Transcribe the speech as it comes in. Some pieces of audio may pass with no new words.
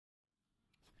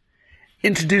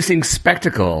Introducing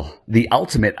Spectacle, the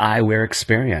ultimate eyewear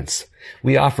experience.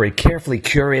 We offer a carefully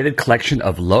curated collection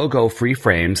of logo-free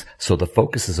frames, so the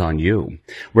focus is on you.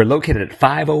 We're located at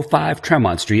 505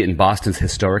 Tremont Street in Boston's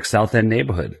historic South End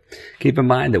neighborhood. Keep in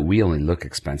mind that we only look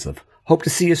expensive. Hope to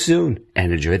see you soon,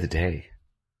 and enjoy the day.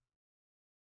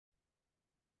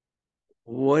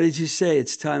 What did you say?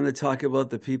 It's time to talk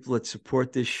about the people that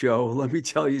support this show. Let me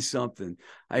tell you something.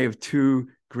 I have two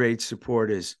great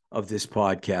supporters of this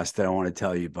podcast that I want to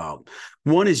tell you about.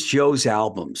 One is Joe's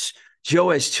Albums. Joe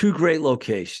has two great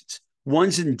locations.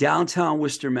 One's in downtown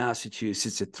Worcester,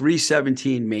 Massachusetts at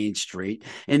 317 Main Street,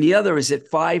 and the other is at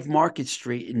 5 Market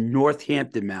Street in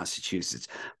Northampton, Massachusetts.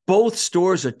 Both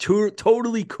stores are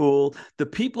totally cool. The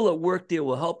people that work there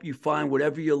will help you find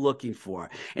whatever you're looking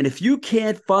for. And if you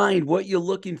can't find what you're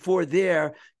looking for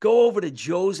there, go over to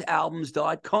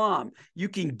joesalbums.com. You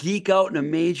can geek out in a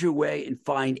major way and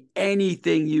find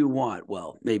anything you want.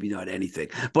 Well, maybe not anything,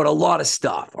 but a lot of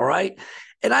stuff, all right?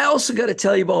 And I also got to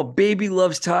tell you about Baby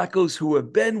Loves Tacos, who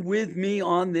have been with me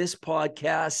on this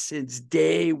podcast since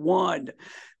day one.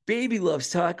 Baby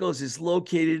Loves Tacos is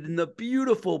located in the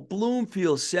beautiful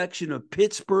Bloomfield section of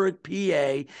Pittsburgh,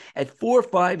 PA at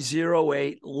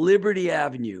 4508 Liberty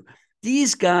Avenue.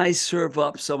 These guys serve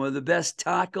up some of the best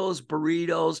tacos,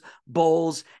 burritos,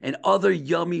 bowls, and other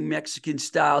yummy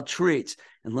Mexican-style treats.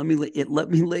 And let me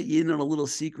let you in on a little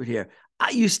secret here. I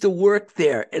used to work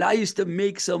there, and I used to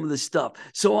make some of the stuff,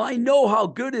 so I know how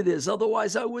good it is.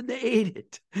 Otherwise, I wouldn't have ate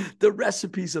it. The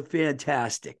recipes are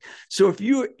fantastic. So if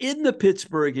you're in the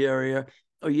Pittsburgh area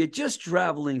or you're just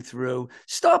traveling through,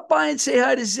 stop by and say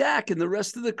hi to Zach and the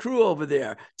rest of the crew over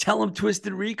there. Tell them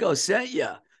Twisted Rico sent you.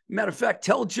 Matter of fact,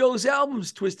 tell Joe's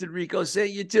Albums Twisted Rico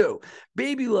sent you too.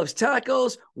 Baby Loves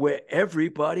Tacos, where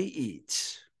everybody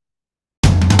eats.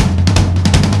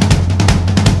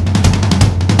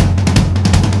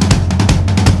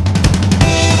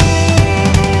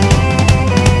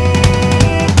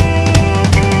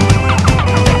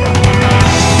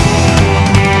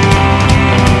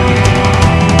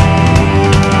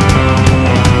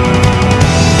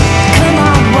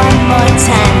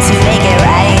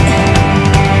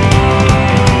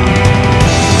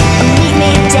 Meet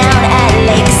me down at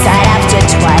Lakeside after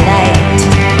twilight.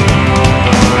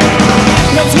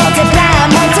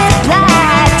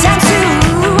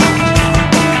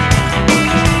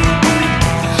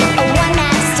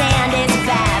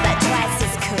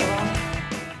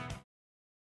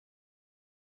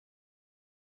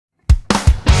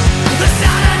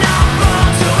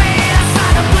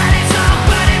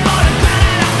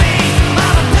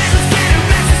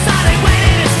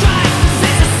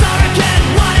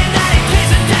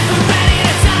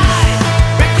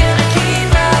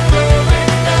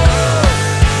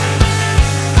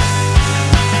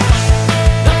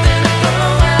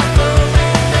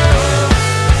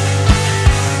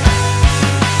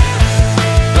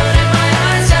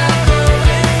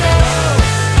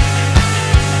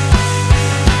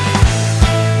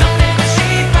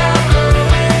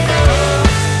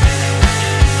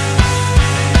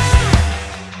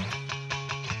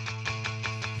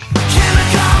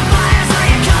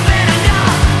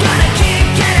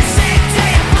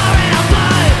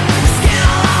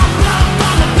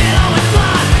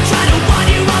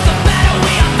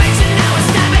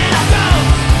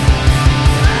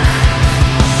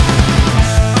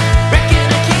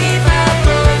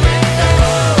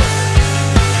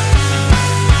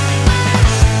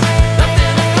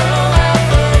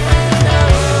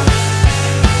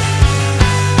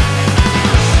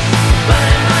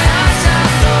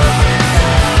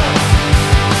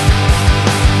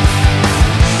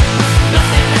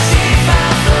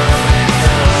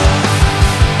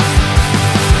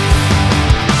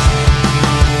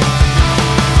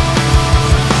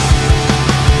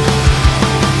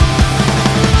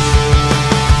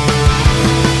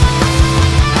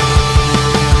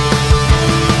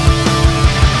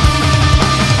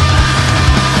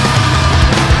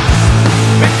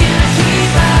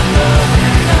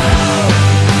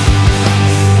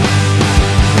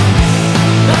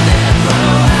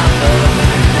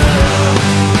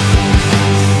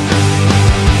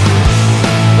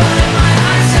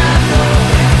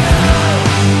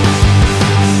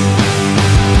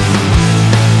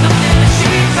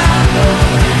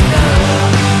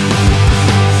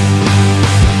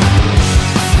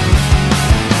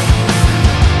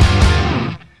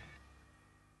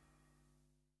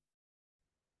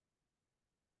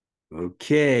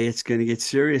 Okay, it's going to get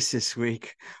serious this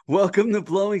week. Welcome to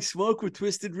Blowing Smoke with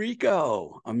Twisted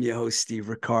Rico. I'm your host, Steve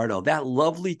Ricardo. That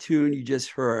lovely tune you just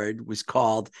heard was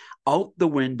called Out the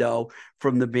Window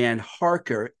from the band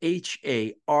Harker,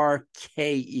 Harker,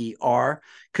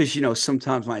 because,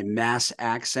 sometimes my Mass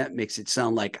accent makes it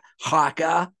sound like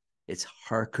Harker. It's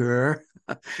Harker.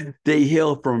 They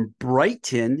hail from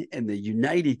Brighton in the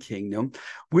United Kingdom,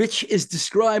 which is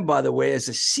described, by the way, as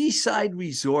a seaside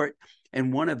resort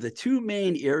and one of the two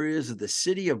main areas of the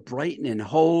city of Brighton and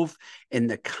Hove in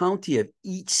the county of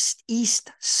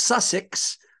East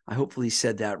Sussex. I hopefully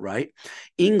said that right,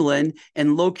 England,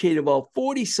 and located about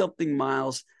 40 something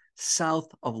miles south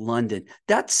of London.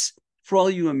 That's for all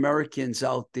you Americans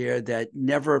out there that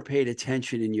never paid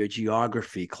attention in your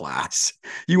geography class.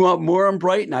 You want more on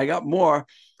Brighton? I got more.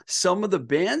 Some of the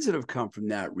bands that have come from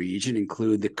that region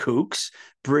include the Kooks,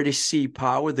 British Sea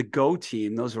Power, the Go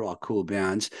Team. Those are all cool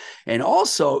bands. And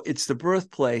also, it's the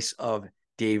birthplace of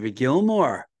David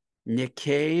Gilmour, Nick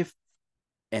Cave,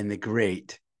 and the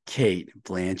great Kate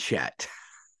Blanchett.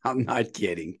 I'm not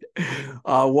kidding.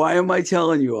 Why am I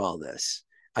telling you all this?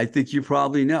 I think you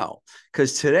probably know,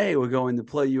 because today we're going to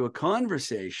play you a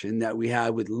conversation that we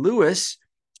had with Lewis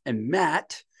and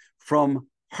Matt from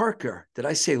Harker. Did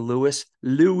I say Lewis?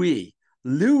 Louis.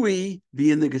 Louis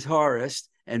being the guitarist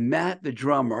and Matt the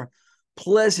drummer.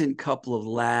 Pleasant couple of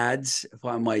lads, if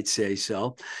I might say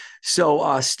so.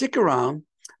 So stick around.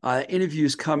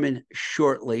 Interviews coming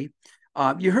shortly.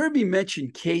 You heard me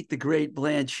mention Kate the Great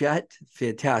Blanchett,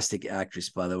 fantastic actress,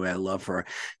 by the way. I love her.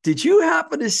 Did you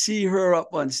happen to see her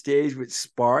up on stage with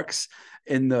Sparks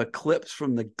in the clips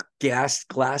from the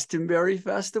Glastonbury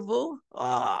Festival?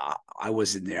 I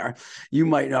wasn't there. You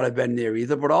might not have been there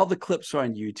either, but all the clips are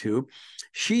on YouTube.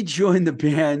 She joined the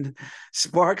band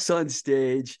Sparks on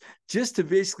stage just to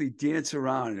basically dance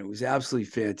around, and it was absolutely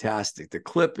fantastic. The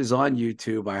clip is on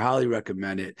YouTube. I highly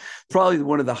recommend it. Probably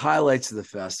one of the highlights of the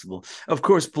festival. Of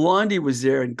course, Blondie was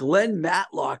there, and Glenn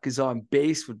Matlock is on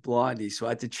bass with Blondie, so I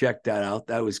had to check that out.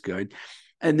 That was good.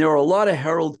 And there were a lot of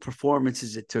herald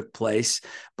performances that took place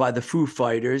by the Foo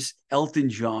Fighters, Elton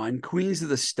John, Queens of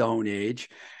the Stone Age.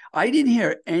 I didn't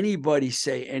hear anybody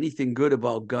say anything good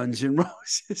about Guns N'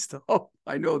 Roses, though.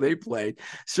 I know they played.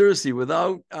 Seriously,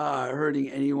 without hurting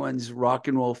anyone's rock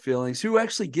and roll feelings, who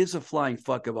actually gives a flying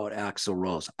fuck about Axl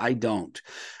Rose? I don't.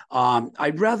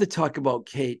 I'd rather talk about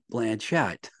Kate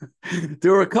Blanchett.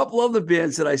 There were a couple other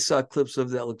bands that I saw clips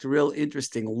of that looked real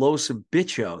interesting. Los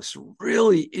Bichos,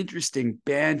 really interesting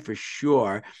band for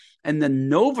sure. And the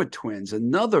Nova Twins,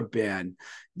 another band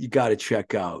you got to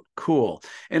check out. Cool.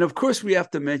 And of course, we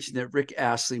have to mention that Rick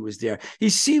Astley was there. He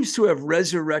seems to have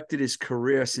resurrected his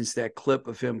career since that clip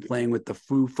of him playing with the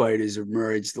Foo Fighters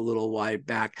emerged a little while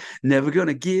back. Never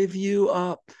gonna give you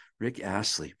up. Rick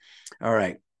Astley. All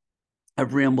right.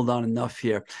 I've rambled on enough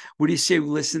here. What do you say we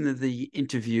listen to the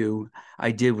interview I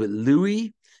did with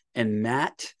Louis and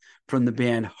Matt from the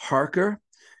band Harker?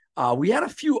 We had a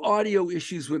few audio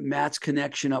issues with Matt's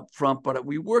connection up front, but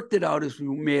we worked it out as we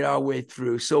made our way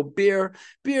through. So bear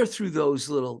through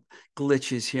those little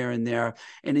glitches here and there,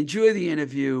 and enjoy the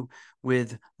interview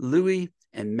with Louis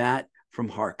and Matt from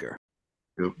Harker.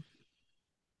 Yep.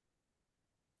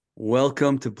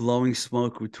 Welcome to Blowing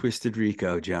Smoke with Twisted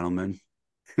Rico, gentlemen.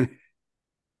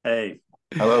 Hey,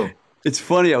 Hello. It's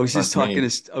funny. I was just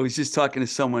Nice talking to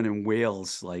someone in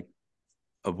Wales like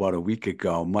about a week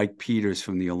ago, Mike Peters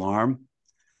from The Alarm.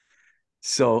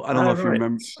 So I don't know if you right.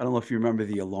 remember. I don't know if you remember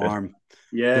The Alarm.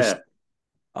 Yeah.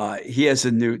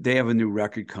 They have a new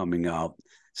record coming out.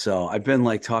 So I've been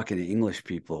like talking to English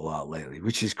people a lot lately,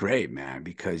 which is great, man,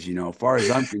 because, as far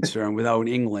as I'm concerned, without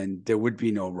England, there would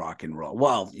be no rock and roll.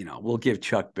 Well, we'll give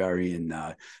Chuck Berry and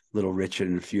Little Richard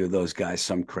and a few of those guys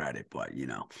some credit, but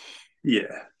Yeah.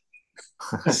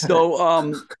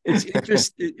 So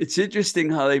it's interesting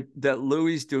how that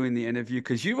Louis doing the interview,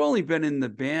 because you've only been in the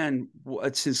band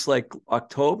since like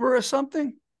October or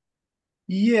something.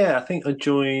 Yeah, I think I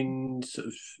joined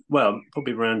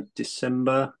probably around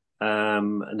December.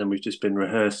 And then we've just been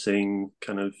rehearsing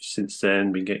kind of since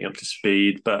then, been getting up to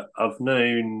speed. But I've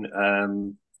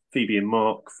known Phoebe and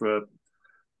Mark for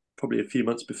probably a few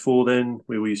months before then.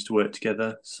 We used to work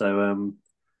together. So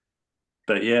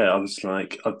but yeah, I was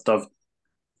like, I've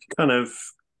kind of,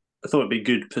 I thought it'd be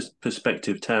good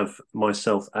perspective to have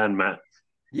myself and Matt,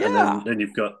 and Yeah. then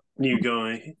you've got new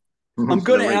guy. I'm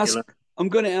going to ask. regular. I'm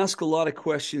going to ask a lot of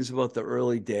questions about the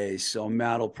early days, so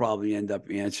Matt will probably end up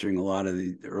answering a lot of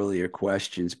the earlier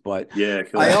questions. But Yeah,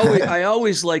 cool. I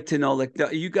always like to know, like,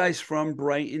 are you guys from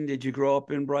Brighton? Did you grow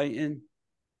up in Brighton?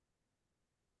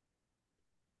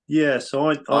 Yeah, so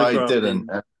I I grew up didn't.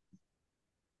 in.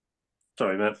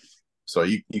 Sorry, Matt.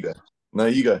 Sorry, you go. No,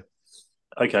 you go.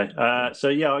 Okay. So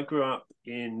yeah, I grew up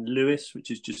in Lewes,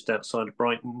 which is just outside of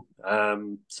Brighton.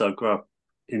 So I grew up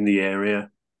in the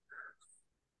area.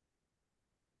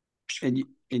 And you,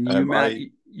 Matt,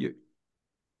 you.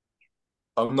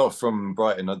 I'm not from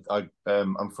Brighton.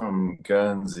 I'm from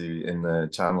Guernsey in the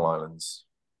Channel Islands.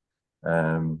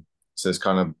 So it's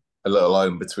kind of a little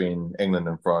island between England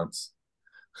and France.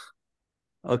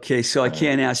 Okay, so I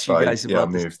can't ask you guys I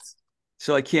about this. moved.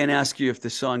 So I can't ask you if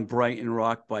the song "Brighton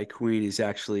Rock" by Queen is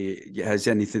actually has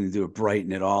anything to do with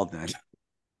Brighton at all. Then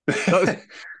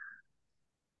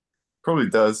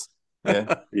Probably does.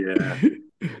 Yeah. Yeah.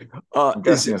 I'm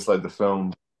guessing it's like the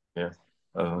film. Yeah.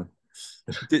 I don't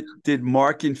know. Did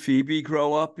Mark and Phoebe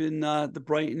grow up in the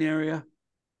Brighton area?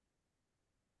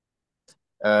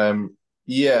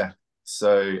 Yeah.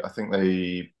 So I think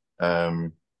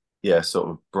yeah, sort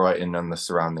of Brighton and the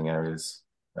surrounding areas.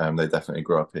 They definitely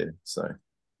grew up here. So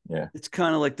yeah. It's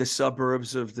kind of like the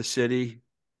suburbs of the city.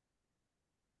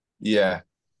 Yeah.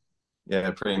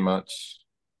 Yeah, pretty much.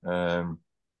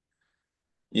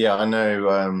 Yeah, I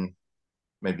know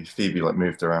maybe Phoebe like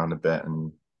moved around a bit,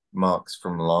 and Mark's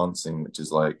from Lancing, which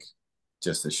is like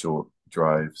just a short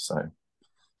drive. So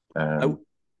I, but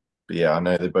yeah, I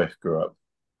know they both grew up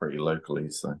pretty locally.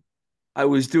 So I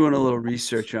was doing a little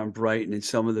research on Brighton, and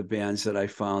some of the bands that I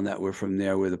found that were from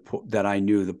there were that I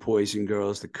knew: the Poison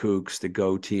Girls, the Kooks, the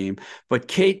Go Team. But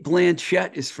Kate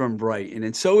Blanchett is from Brighton,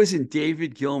 and so isn't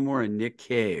David Gilmour and Nick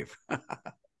Cave.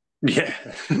 Yeah.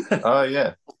 oh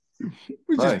yeah.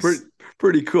 Which Nice. is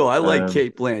pretty cool. I like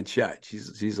Kate Blanchett.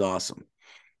 She's awesome.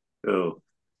 Oh.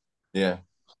 Yeah.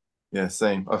 Yeah,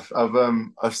 same.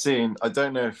 I've seen, I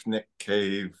don't know if Nick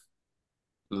Cave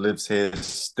lives here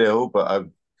still, but I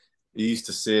used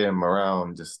to see him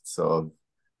around just sort of.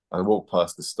 I walked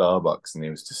past the Starbucks and he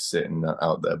was just sitting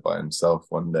out there by himself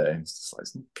one day. It's just like,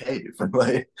 it's Nick Cave.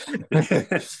 Like,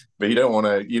 but you don't want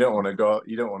to go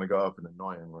up and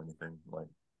annoy him or anything. Like,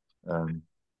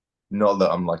 not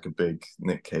that I'm like a big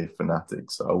Nick Cave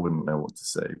fanatic, so I wouldn't know what to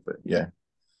say. But yeah,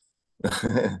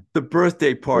 The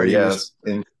birthday party yeah, was.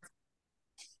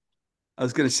 I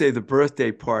was going to say the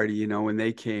birthday party, when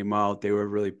they came out, they were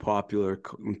really popular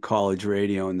in college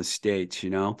radio in the States,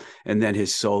 and then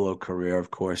his solo career, of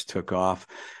course, took off.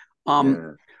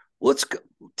 Yeah. Let's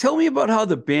tell me about how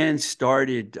the band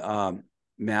started,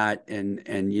 Matt, and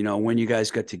when you guys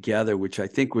got together, which I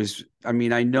think was, I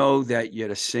mean, I know that you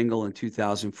had a single in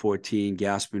 2014,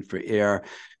 Gasping for Air.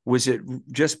 Was it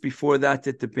just before that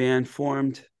the band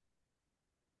formed?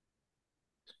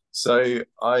 So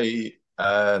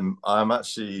I'm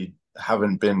actually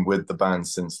haven't been with the band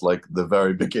since like the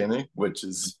very beginning, which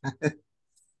is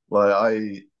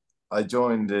like I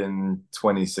joined in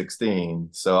 2016,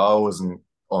 so I wasn't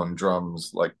on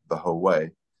drums like the whole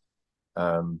way.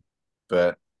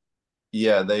 But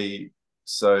yeah,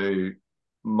 so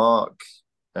Mark,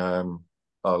 our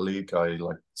lead guy,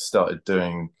 like started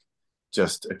doing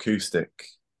just acoustic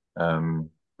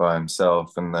by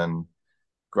himself, and then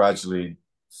gradually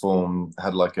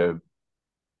had like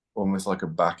almost like a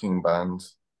backing band.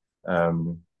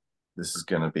 This is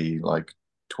going to be like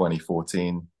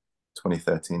 2014,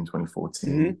 2013,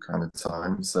 2014 kind of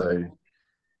time. So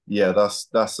yeah,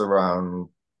 that's around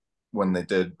when they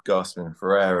did Gasping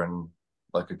for Air and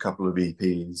like a couple of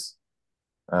EPs.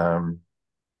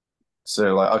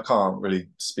 So like I can't really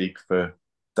speak for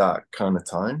that kind of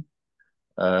time.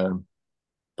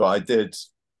 But I did.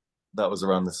 That was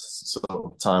around the sort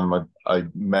of time I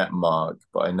met Mark,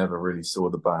 but I never really saw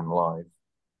the band live.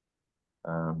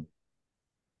 I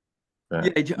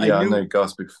know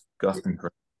Gasping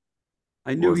for.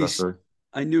 I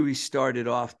knew he started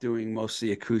off doing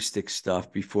mostly acoustic stuff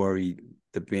before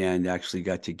the band actually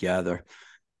got together.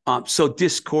 So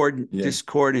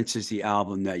Discordance is the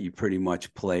album that you pretty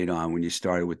much played on when you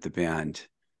started with the band.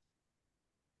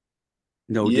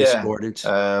 No Discordance.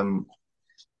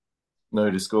 No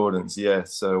Discordance. Yeah.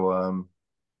 So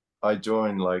I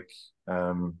joined like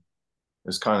it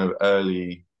was kind of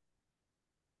early,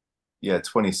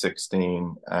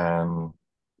 2016, and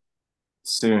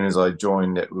as soon as I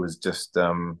joined, it was just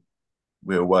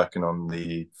we were working on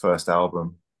the first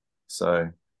album.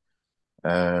 So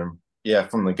from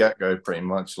the get-go, pretty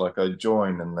much like I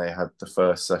joined and they had the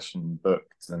first session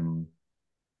booked, and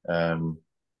and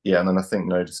then I think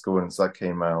No Discordance that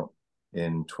came out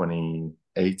in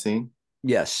 2018.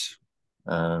 Yes.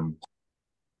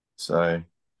 So,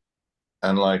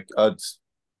 and like I've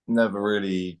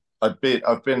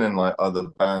been in like other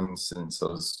bands since I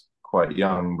was quite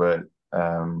young, but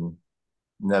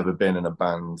never been in a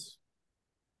band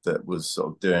that was sort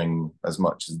of doing as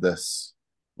much as this.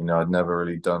 I'd never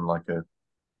really done like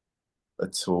a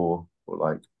tour or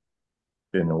like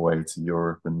been away to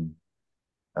Europe, and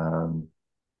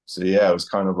so yeah, it was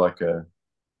kind of like a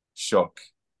shock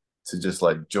to just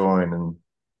like join and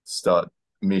start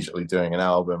immediately doing an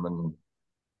album, and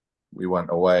we went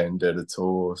away and did a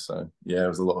tour. So yeah, it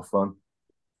was a lot of fun.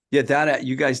 Yeah, that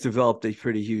you guys developed a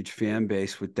pretty huge fan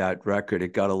base with that record.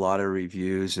 It got a lot of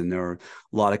reviews, and there were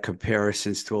a lot of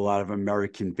comparisons to a lot of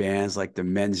American bands like the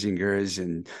Menzingers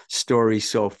and Story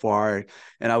So Far.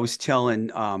 And I was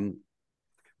telling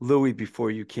Louis before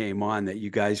you came on that you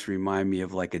guys remind me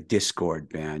of like a Discord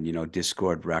band,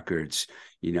 Discord Records.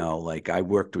 Like I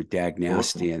worked with Dag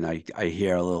Nasty, Awesome. and I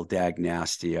hear a little Dag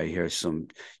Nasty. I hear some,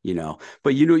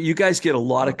 but you guys get a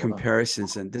lot of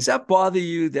comparisons. And does that bother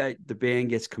you that the band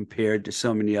gets compared to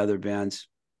so many other bands?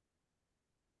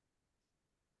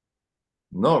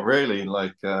 Not really.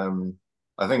 Like,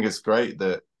 I think it's great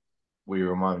that we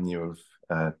remind you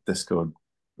of Discord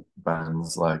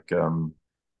bands. Like,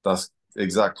 that's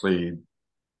exactly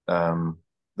the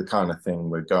kind of thing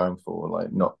we're going for.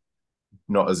 Like, not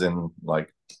as in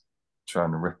like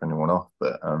trying to rip anyone off,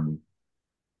 but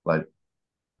like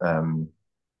um,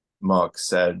 Mark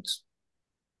said,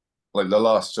 like the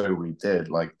last show we did,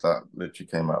 like that literally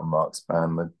came out of Mark's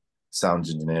band. The sound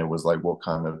engineer was like, "What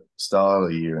kind of style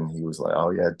are you?" And he was like, "Oh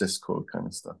yeah, Discord kind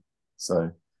of stuff."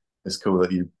 So it's cool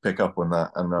that you pick up on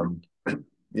that. And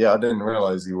yeah, I didn't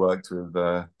realize you worked with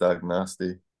Dag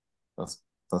Nasty. That's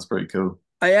that's pretty cool.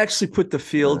 I actually put the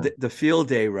Yeah, field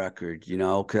day record,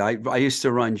 because I used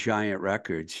to run Giant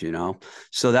Records,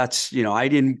 so that's I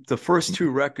didn't the first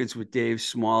two records with Dave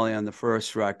Smalley on the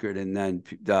first record, and then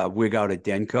Wig Out at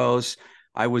Denko's.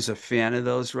 I was a fan of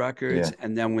those records, yeah,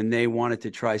 and then when they wanted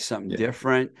to try something yeah.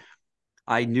 different,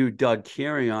 I knew Doug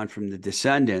Carrion from the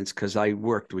Descendants because I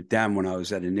worked with them when I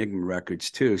was at Enigma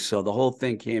Records too. So the whole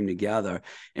thing came together,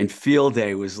 and Field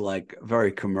Day was like a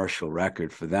very commercial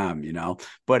record for them,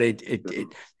 But it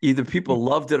either people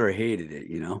loved it or hated it.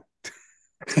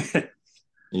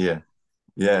 Yeah,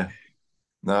 yeah.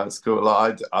 No, it's cool.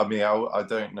 Like, I mean, I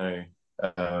don't know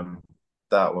um,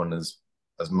 that one as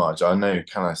much. I know,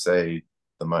 can I say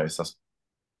the most? That's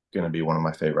going to be one of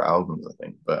my favorite albums, I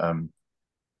think. But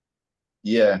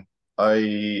yeah,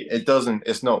 it doesn't.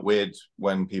 It's not weird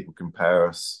when people compare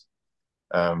us.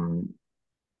 Um,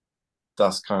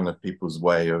 that's kind of people's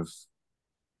way of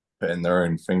putting their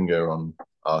own finger on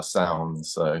our sound.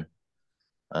 So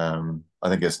I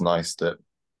think it's nice that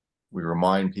we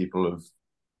remind people of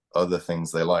other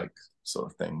things they like, sort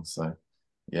of thing. So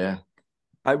yeah,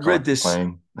 I read can't this.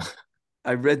 complain.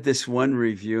 I read this one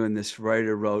review, and this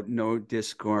writer wrote, "No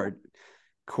discordance."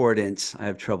 I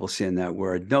have trouble saying that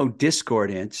word. No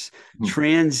discordance.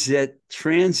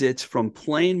 Transits from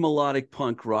plain melodic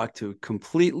punk rock to a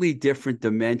completely different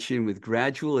dimension with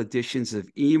gradual additions of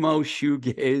emo,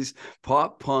 shoegaze,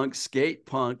 pop punk, skate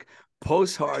punk,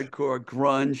 post-hardcore,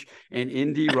 grunge, and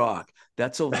indie rock.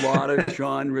 That's a lot of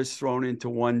genres thrown into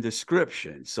one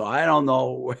description. So I don't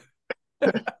know.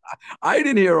 I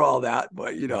didn't hear all that,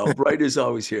 but writers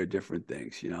always hear different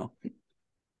things.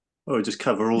 Or just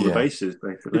cover all the Yeah, bases,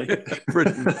 basically.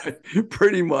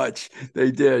 Pretty much they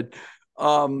did.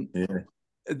 Um, yeah,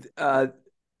 uh,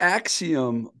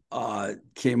 Axiom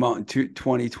came out in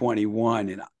 2021,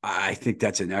 and I think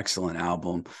that's an excellent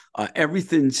album.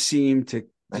 Everything seemed to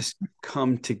just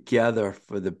come together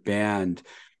for the band.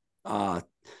 Uh,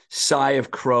 Sigh of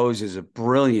Crows is a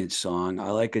brilliant song. I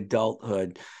like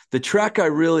Adulthood. The track I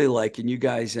really like, and you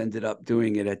guys ended up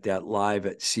doing it at that live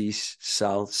at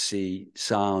South Sea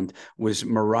Sound, was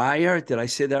Mariah. Did I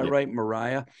say that yeah. right?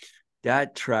 Mariah.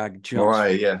 That track jumps.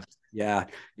 Mariah, yeah. Yeah,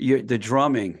 the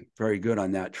drumming very good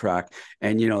on that track,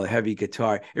 and the heavy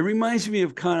guitar. It reminds me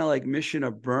of kind of like Mission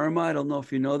of Burma. I don't know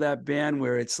if you know that band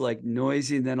where it's like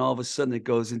noisy, and then all of a sudden it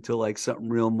goes into like something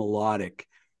real melodic.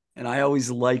 And I always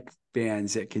like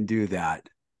bands that can do that.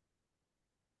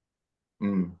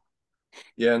 Mm.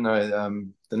 Yeah, no,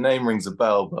 the name rings a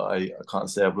bell, but I can't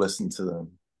say I've listened to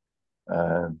them.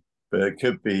 But it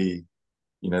could be,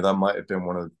 that might have been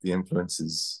one of the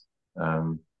influences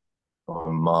on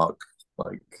Mark,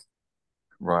 like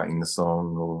writing the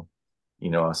song or,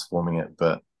 us forming it.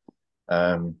 But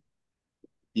um,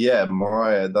 yeah,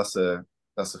 Mariah, that's a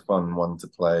fun one to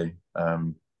play.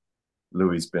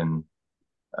 Louis been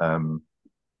um,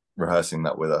 rehearsing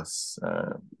that with us,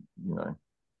 you know,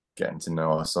 getting to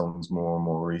know our songs more and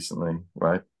more recently,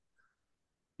 right?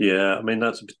 Yeah, I mean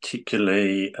that's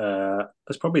particularly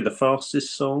that's probably the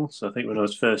fastest song. So I think when I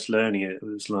was first learning it, it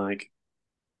was like,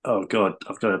 oh God,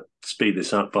 I've got to speed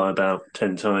this up by about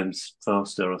 10 times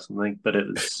faster or something. But it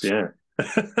was, yeah.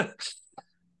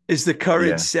 Is the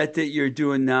current Yeah. set that you're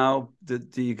doing now, do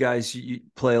you guys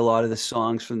play a lot of the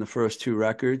songs from the first two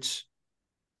records?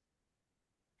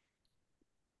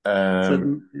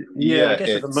 So yeah, I Yeah, guess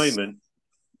at the moment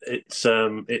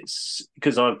it's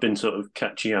because I've been sort of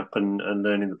catching up and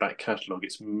learning the back catalogue.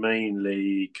 It's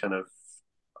mainly kind of,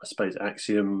 I suppose,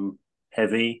 Axiom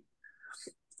heavy,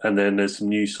 and then there's some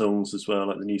new songs as well,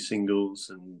 like the new singles,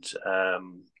 and I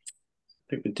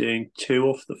think we're doing two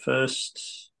off the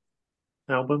first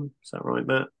album. Is that right,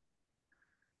 Matt?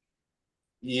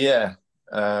 yeah,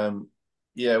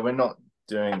 yeah, we're not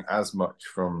doing as much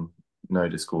from No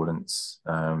Discordance.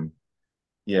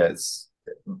 Yeah, it's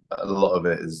a lot of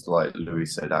it is like Louis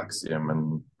said,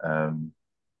 Axiom, and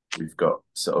we've got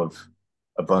sort of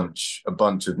a bunch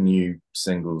of new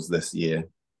singles this year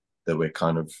that we're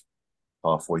kind of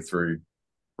halfway through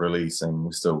releasing.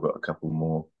 We've still got a couple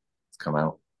more to come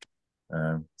out.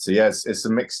 So yeah, it's a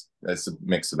mix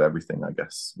of everything, I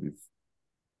guess. We've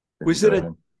been Was it a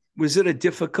doing. was it a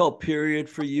difficult period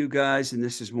for you guys? And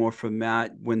this is more from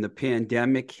Matt, when the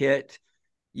pandemic hit,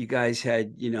 you guys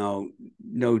had,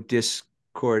 no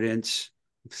discordance.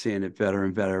 I'm saying it better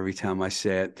and better every time I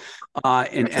say it.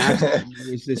 And actually,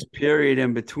 there was this period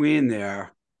in between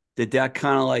there. Did that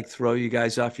kind of like throw you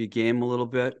guys off your game a little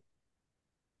bit?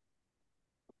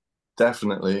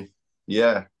 Definitely,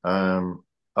 yeah.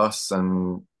 Us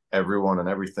and everyone and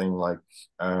everything, like,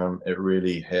 it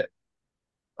really hit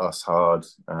us hard.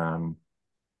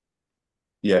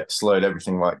 Yeah, slowed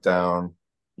everything right down.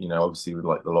 Obviously with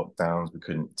like the lockdowns, we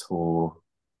couldn't tour.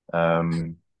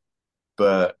 Um,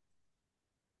 but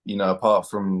apart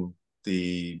from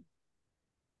the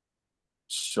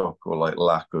shock or like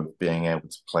lack of being able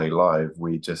to play live,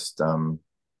 we just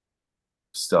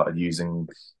started using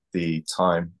the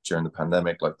time during the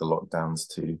pandemic, like the lockdowns,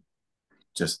 to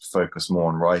just focus more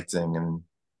on writing,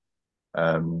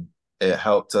 and it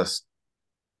helped us,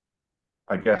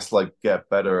 I guess, like get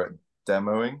better at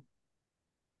demoing.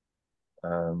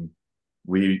 Um,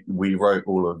 we wrote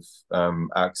all of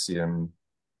Axiom,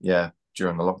 yeah,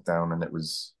 during the lockdown, and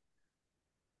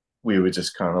we were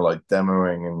just kind of like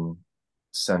demoing and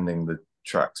sending the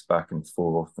tracks back and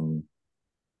forth, and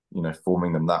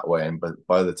forming them that way. And but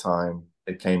by the time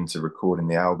it came to recording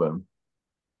the album,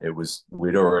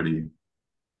 we'd already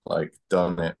like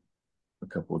done it a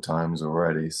couple of times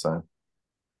already. So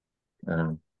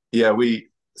um, yeah,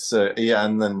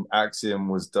 and then Axiom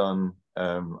was done.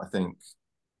 I think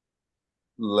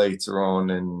later on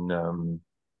in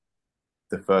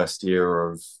the first year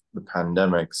of the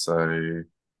pandemic. So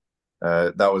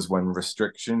that was when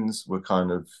restrictions were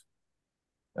kind of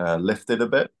lifted a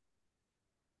bit.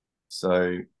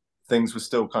 So things were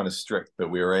still kind of strict, but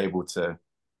we were able to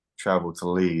travel to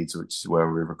Leeds, which is where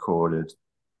we recorded,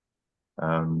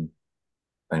 um,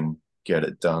 and get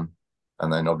it done.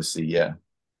 And then obviously, yeah,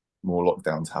 more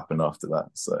lockdowns happened after that.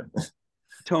 So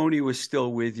Tony was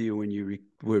still with you when you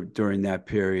were during that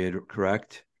period,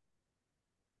 correct?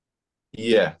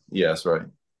 yeah, yeah, that's right.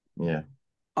 Yeah,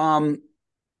 Um,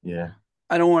 yeah.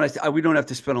 I don't want to, we don't have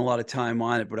to spend a lot of time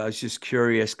on it, but I was just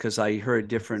curious because I heard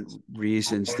different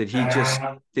reasons. Did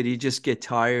he just get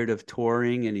tired of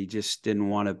touring and he just didn't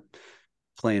want to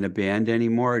play in a band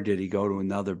anymore? Or did he go to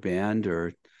another band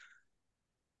or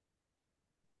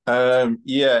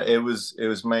Yeah, it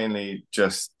was mainly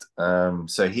just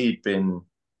so he'd been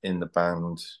in the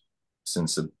band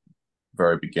since the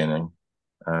very beginning,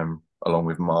 along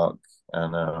with Mark,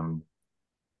 and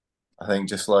I think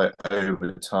just like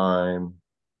over time,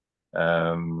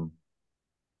 um,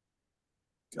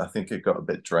 I think it got a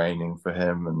bit draining for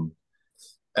him, and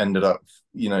ended up,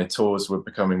 tours were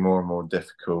becoming more and more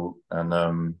difficult,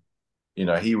 and you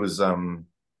know, he was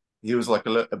like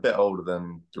a bit older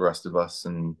than the rest of us,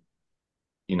 and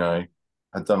you know,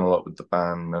 had done a lot with the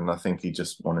band, and I think he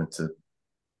just wanted to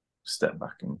step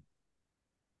back and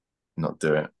not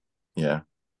do it. Yeah.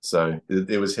 So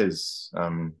it was his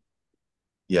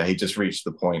yeah, he just reached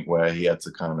the point where he had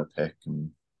to kind of pick,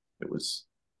 and it was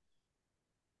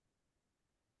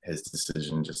his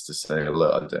decision just to say,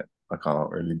 look, I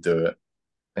can't really do it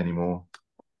anymore.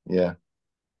 Yeah.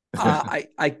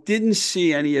 I didn't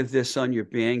see any of this on your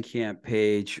Bandcamp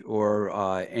page or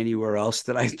anywhere else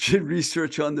that I did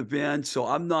research on the band, so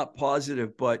I'm not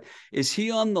positive. But is he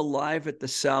on the Live at the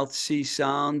South Sea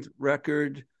Sound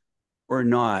record or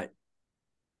not?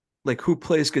 Like, who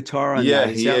plays guitar on Yeah,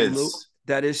 that? Is he that Lou? is.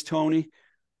 That is Tony?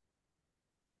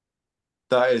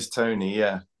 That is Tony,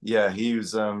 yeah. Yeah, he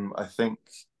was I think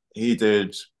he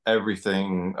did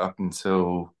everything up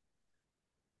until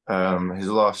his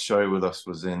last show with us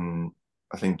was in,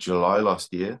 I think, July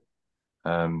last year.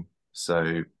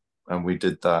 So, and we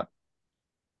did that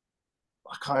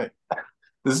I can't.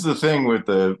 This is the thing with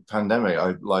the pandemic.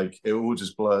 I like it all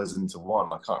just blurs into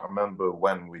one. I can't remember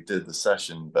when we did the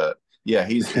session, but yeah,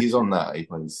 he's on that. He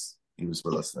was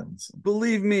with us then. So.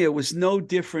 Believe me, it was no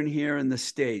different here in the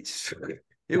States.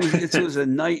 It was a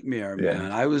nightmare, Yeah,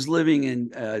 man. I live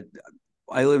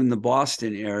in the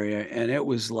Boston area, and it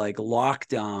was like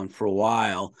lockdown for a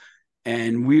while,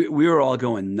 and we were all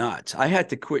going nuts. I had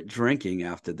to quit drinking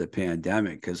after the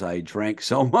pandemic because I drank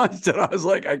so much that I was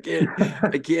like, I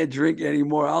can't drink any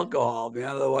more alcohol, man.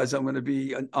 Otherwise, I'm going to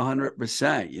be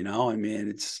 100%. I mean,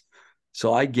 it's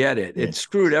so I get it. yeah. It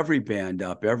screwed every band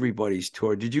up. Everybody's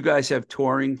tour. Did you guys have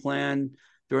touring planned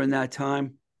during that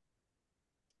time?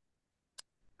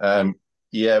 Um,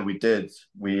 yeah, we did.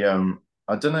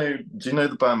 I don't know. Do you know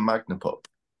the band Magnapop?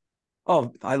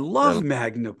 Oh, I love They're-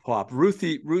 Magna Pop.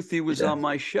 Ruthie was yeah, on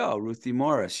my show. Ruthie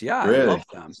Morris. Yeah, I love really.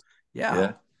 them. Yeah.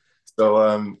 Yeah.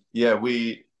 So yeah,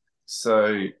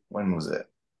 so when was it?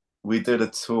 We did a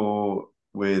tour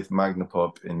with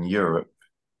Magnapop in Europe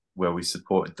where we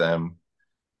supported them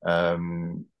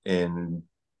in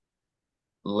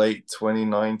late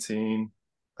 2019,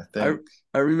 I I think.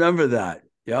 I remember that.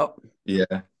 Yep.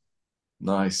 Yeah,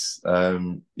 nice.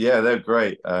 Yeah, they're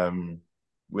great.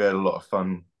 We had a lot of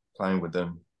fun playing with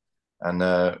them.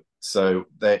 And so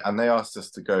they asked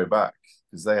us to go back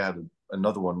because they had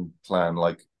another one planned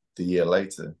like the year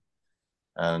later.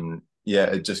 And yeah,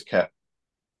 it just kept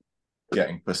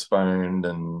getting postponed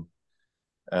and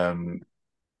um,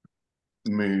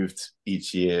 moved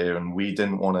each year. And we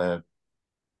didn't want to.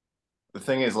 The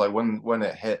thing is, like when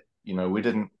it hit,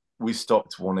 we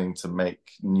stopped wanting to make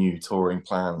new touring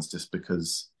plans just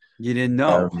because, You didn't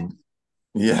know. um,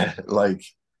 yeah, like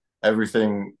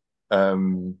everything.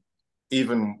 Um,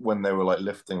 Even when they were like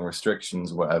lifting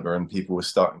restrictions or whatever, and people were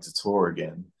starting to tour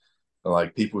again,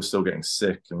 like people were still getting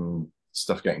sick and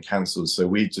stuff getting cancelled. So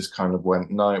we just kind of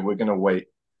went, no, we're gonna wait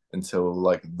until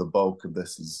like the bulk of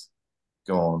this is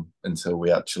gone until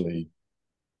we actually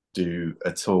do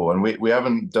a tour. And we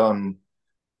haven't done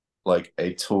like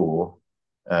a tour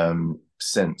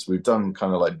since. We've done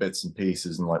kind of like bits and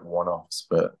pieces and like one-offs,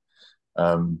 but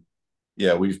um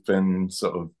yeah, we've been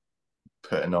sort of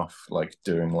putting off like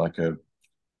doing like a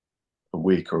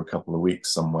week or a couple of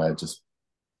weeks somewhere just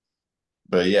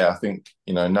but yeah, I think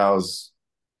now's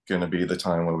going to be the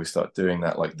time where we start doing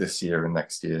that like this year and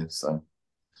next year. So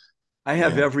I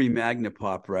have yeah, every Magna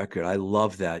Pop record. I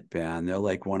love that band. They're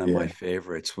like one of my yeah,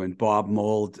 favorites. When Bob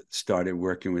Mould started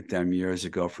working with them years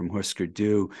ago from Husker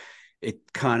Du,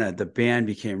 the band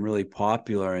became really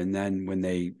popular. And then when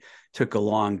they took a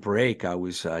long break, I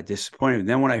was disappointed. And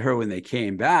then when I heard when they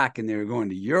came back and they were going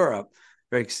to Europe,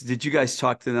 right, did you guys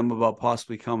talk to them about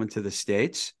possibly coming to the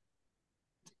States?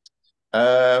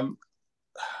 um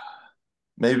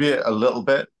maybe a little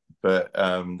bit, but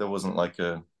there wasn't like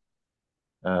a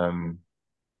um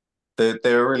they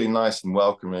were really nice and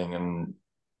welcoming, and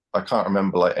I can't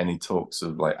remember like any talks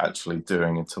of like actually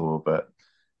doing a tour, but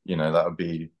that would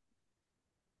be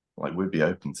like we'd be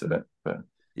open to it. But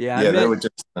Yeah, I yeah, met they're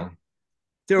a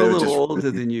they were little just older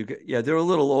really, than you. Yeah, they're a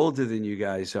little older than you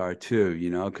guys are too,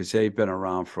 because they've been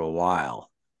around for a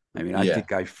while. I mean, I yeah,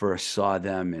 think I first saw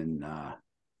them in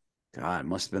God, it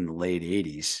must have been the late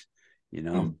 80s, you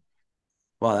know. mm,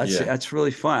 Wow, that's yeah, that's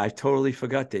really fun. I totally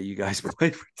forgot that you guys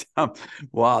played with them.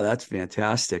 Wow, that's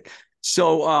fantastic.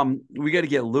 So we got to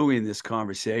get Louis in this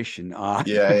conversation.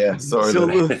 yeah. Sorry, So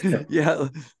Lou. yeah.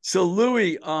 So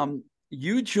Louis,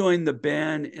 you joined the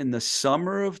band in the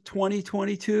summer of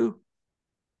 2022.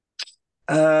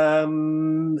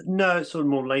 No, it's sort of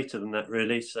more later than that,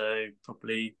 really. So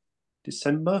probably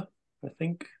December, I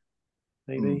think,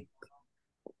 Mm, maybe.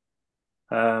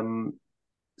 Um,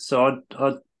 so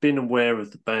I'd been aware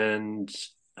of the band,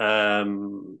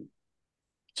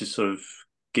 just sort of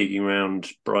gigging around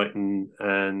Brighton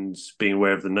and being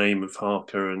aware of the name of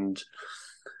Harker, and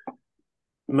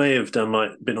may have done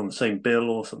like been on the same bill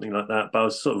or something like that. But I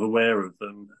was sort of aware of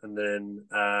them, and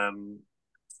then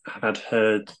had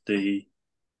heard the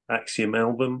Axiom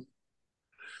album.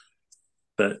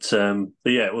 But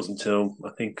yeah, it wasn't until I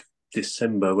think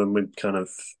December when we kind of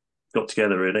got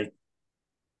together really.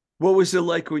 What was it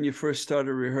like when you first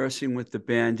started rehearsing with the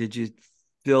band? Did you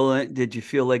feel it? Did you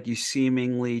feel like you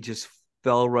seemingly just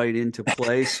fell right into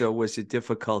place, or was it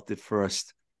difficult at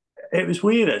first? It was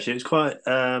weird actually. It was quite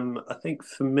I think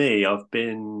for me, I've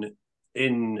been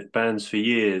in bands for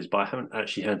years, but I haven't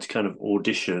actually had to kind of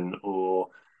audition or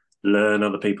learn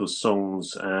other people's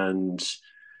songs, and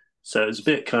so it was a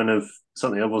bit kind of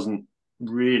something I wasn't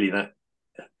really that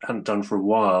hadn't done for a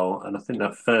while. And I think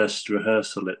that first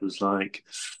rehearsal, it was like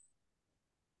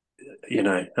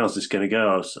how's this going to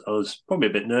go? I was probably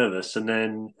a bit nervous, and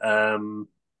then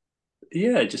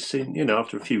yeah, it just seemed,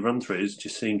 after a few run throughs,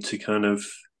 just seemed to kind of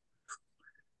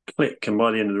click. And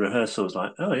by the end of the rehearsal, I was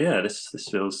like, oh yeah, this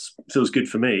feels good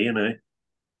for me.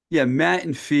 Yeah, Matt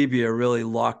and Phoebe are really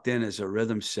locked in as a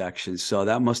rhythm section, so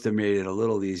that must have made it a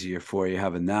little easier for you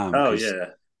having them Oh because yeah,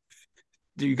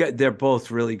 they're both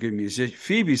really good musicians.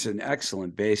 Phoebe's an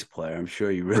excellent bass player. I'm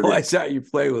sure you brilliant. realize that you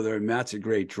play with her, and Matt's a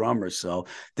great drummer. So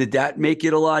did that make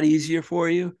it a lot easier for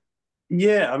you?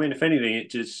 Yeah, I mean, if anything, it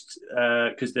just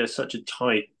because they're such a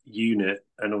tight unit,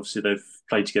 and obviously they've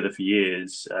played together for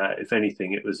years. If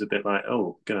anything, it was a bit like,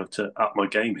 oh, gonna have to up my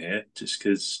game here, just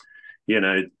because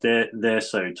they're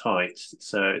so tight.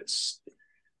 So it's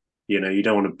you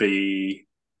don't want to be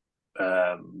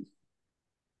um,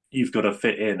 you've got to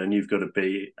fit in, and you've got to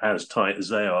be as tight as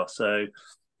they are. So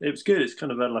it was good. It's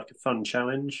kind of like a fun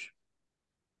challenge.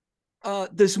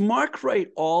 Does Mark write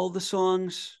all the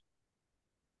songs?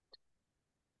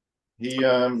 He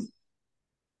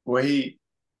well he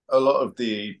a lot of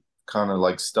the kind of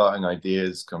like starting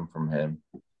ideas come from him.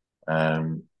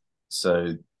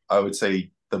 So I would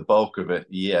say the bulk of it,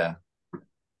 yeah,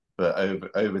 but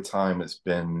over time it's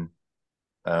been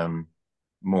um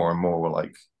more and more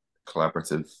like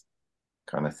collaborative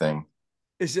kind of thing.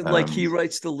 Is it like Um he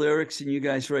writes the lyrics and you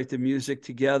guys write the music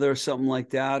together or something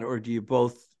like that? Or do you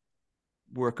both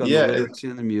work on the yeah, lyrics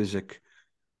and the music?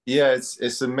 yeah,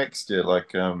 it's a mixture.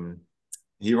 Like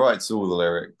he writes all the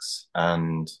lyrics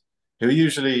and he'll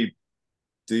usually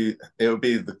it'll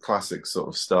be the classic sort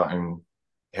of starting.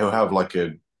 He'll have like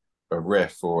a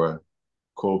riff or a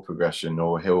chord progression,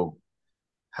 or he'll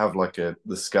have like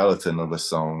the skeleton of a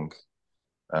song.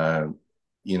 Uh,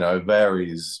 it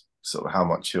varies sort of how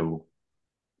much he'll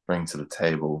bring to the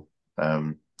table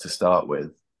to start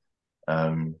with.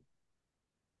 Um,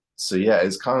 so yeah,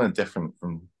 it's kind of different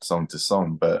from song to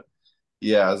song, but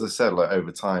yeah, as I said, like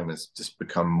over time, it's just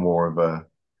become more of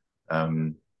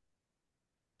um,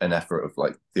 an effort of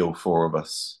like the all four of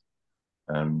us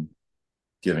um,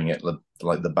 giving it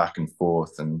like the back and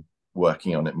forth and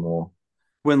working on it more.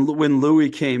 When Louis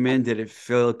came in, did it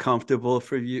feel comfortable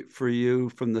for you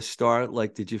from the start?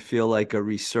 Like, did you feel like a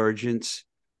resurgence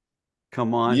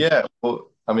come on? Yeah,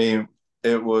 well, I mean,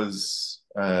 it was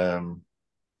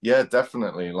yeah,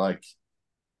 definitely like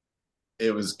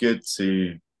it was good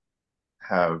to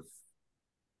have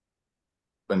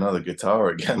another guitar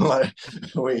again. Like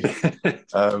we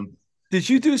um Did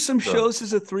you do some so shows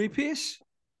as a three piece?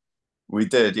 we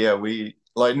did, yeah, we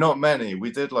like not many.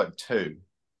 We did like two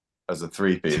as a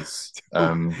three piece.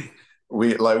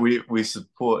 We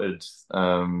supported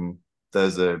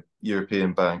there's a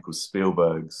European band called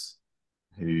Spielberg's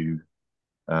who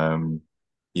um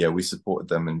yeah, we supported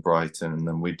them in Brighton, and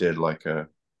then we did like a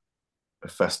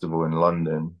festival in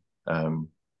London,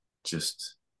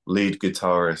 just lead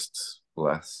guitarist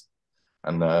bless.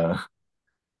 And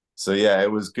so yeah,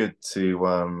 it was good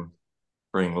to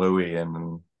bring Louis in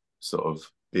and sort of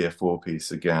be a four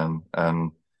piece again.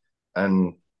 And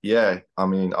yeah, I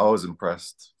mean, I was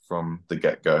impressed from the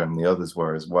get-go, and the others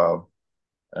were as well.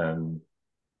 Um,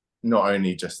 Not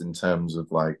only just in terms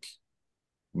of like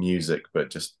music, but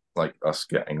just like us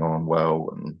getting on well,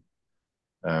 and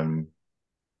um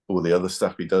all the other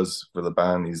stuff he does for the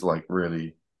band. He's like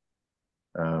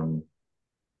um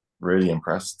really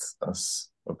impressed us,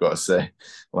 I've got to say,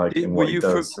 like It- in were what he you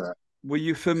for, does. were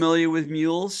you familiar with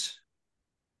mules?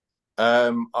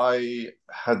 I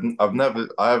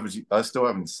still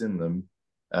haven't seen them,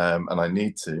 and I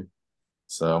need to.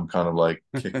 So I'm kind of like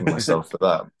kicking myself for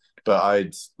that. But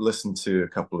I'd listened to a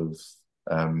couple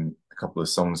of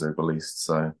songs they've released.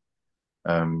 So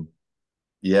um,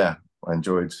 yeah, I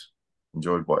enjoyed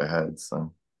what I heard.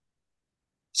 So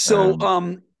So,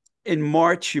 um, in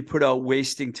March you put out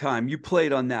 "Wasting Time." You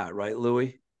played on that, right,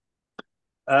 Louis?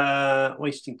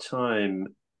 Wasting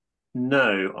time.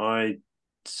 No, I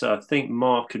think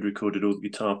Mark had recorded all the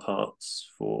guitar parts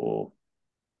for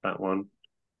that one.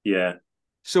 Yeah,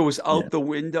 So, was yeah, "Out the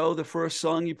Window" the first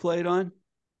song you played on?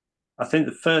 I think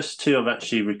the first two I've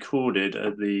actually recorded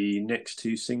are the next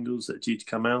two singles that are due to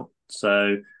come out.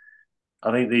 So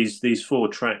I think these four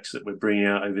tracks that we're bringing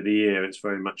out over the year, it's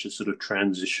very much a sort of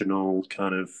transitional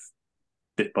kind of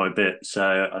bit by bit.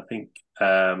 So I think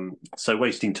so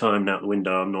wasting time out the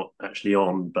window I'm not actually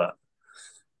on, but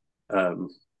um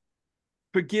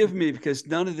Forgive me because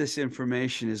none of this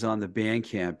information is on the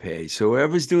Bandcamp page. So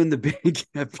whoever's doing the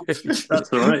Bandcamp page,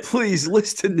 that's all right. please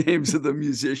list the names of the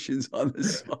musicians on the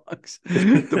songs.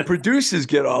 The producers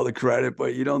get all the credit,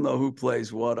 but you don't know who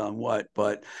plays what on what.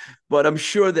 But I'm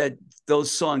sure that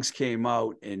those songs came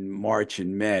out in March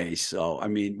and May. So, I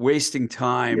mean, Wasting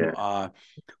Time,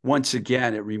 once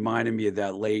again, it reminded me of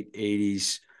that late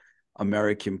 80s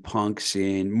American punk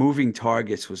scene. Moving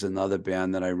Targets was another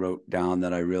band that I wrote down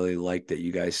that I really liked that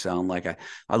you guys sound like.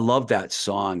 I love that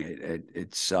song.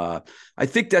 It's I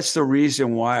think that's the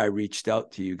reason why I reached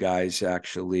out to you guys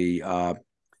actually.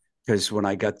 Because when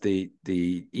I got the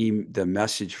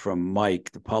message from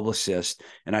Mike, the publicist,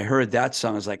 and I heard that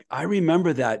song, I was like, I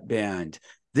remember that band.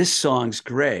 This song's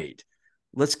great.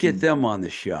 Let's get them on the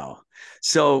show.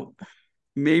 So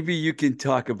maybe you can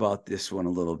talk about this one a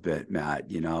little bit, Matt,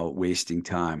 Wasting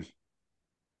Time.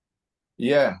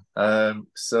 Yeah.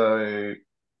 So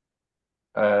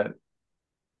uh,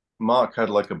 Mark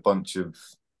had like a bunch of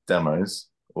demos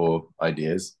or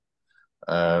ideas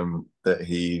that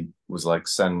he was like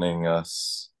sending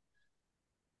us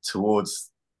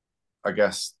towards, I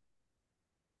guess,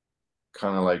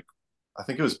 kind of like, I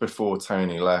think it was before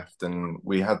Tony left, and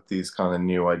we had these kind of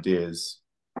new ideas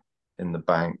in the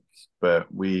bank, but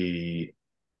we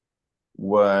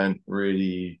weren't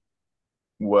really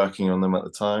working on them at the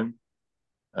time.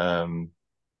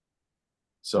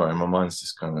 Sorry, my mind's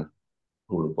just kind of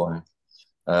all a blank.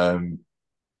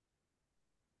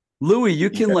 Louis, you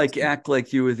can act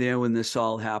like you were there when this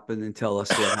all happened and tell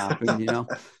us what happened,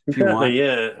 if you want.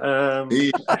 Yeah.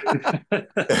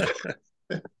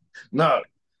 No,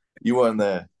 you weren't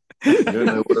there. You don't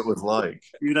know what it was like.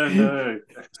 You don't know.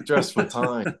 Stressful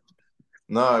time.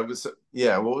 No, it was,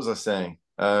 what was I saying?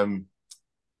 We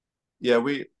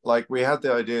had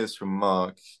the ideas from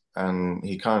Mark, and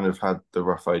he kind of had the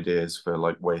rough ideas for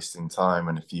like Wasting Time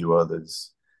and a few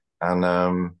others.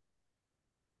 And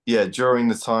during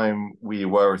the time we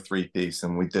were a three-piece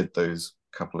and we did those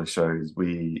couple of shows,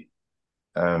 we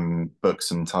booked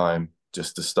some time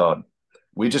just to start.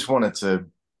 We just wanted to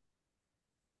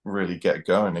really get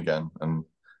going again and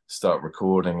start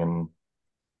recording and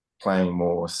playing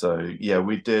more. So yeah,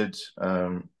 we did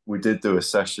do a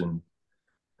session,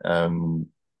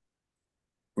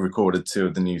 recorded 2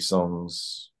 of the new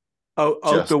songs.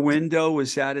 Out the Window,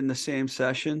 was that in the same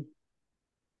session?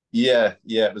 Yeah,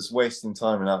 it was Wasting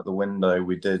Time and Out the Window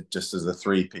we did just as a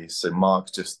three-piece. So Mark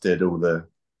just did all the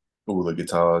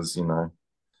guitars,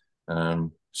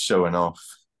 showing off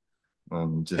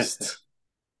and just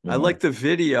I like the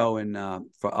video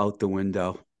for Out the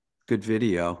Window. Good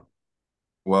video.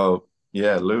 Well,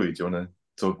 yeah, Louis, do you want to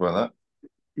talk about that?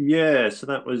 Yeah, so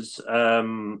that was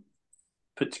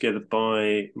put together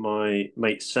by my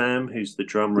mate Sam, who's the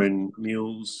drummer in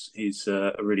Mules. He's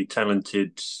a really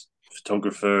talented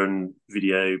photographer and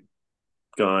video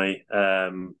guy.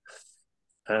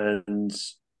 And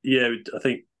yeah, I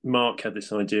think Mark had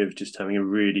this idea of just having a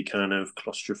really kind of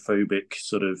claustrophobic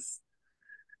sort of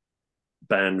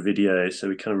band video. So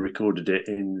we kind of recorded it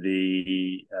in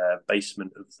the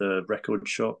basement of the record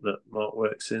shop that Mark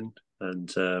works in. And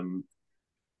Sam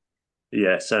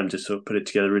just sort of put it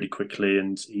together really quickly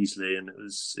and easily. And it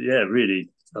was,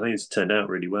 really, I think it's turned out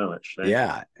really well, actually.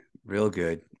 Yeah, real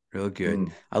good. Real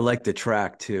good. I like the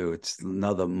track too. It's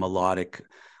another melodic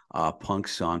punk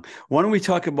song. Why don't we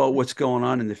talk about what's going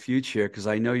on in the future? Because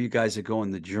I know you guys are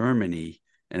going to Germany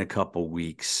in a couple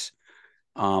weeks.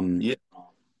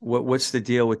 What's the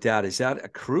deal with that? Is that a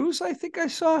cruise? I think I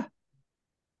saw.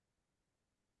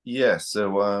 Yeah,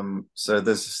 so there's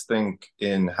this thing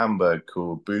in Hamburg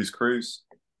called Booze Cruise,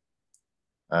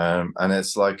 and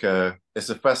it's a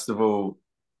festival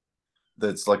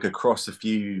that's like across a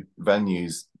few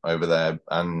venues over there.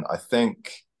 And I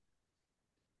think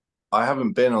I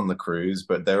haven't been on the cruise,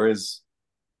 but there is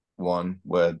one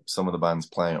where some of the bands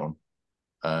play on.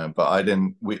 But I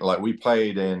didn't. We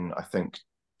played in, I think,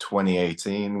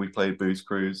 2018. We played Booze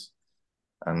Cruise,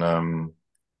 and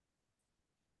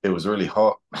it was really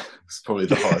hot. It's probably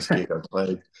the hottest gig I've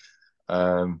played.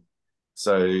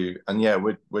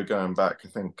 We're going back. I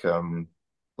think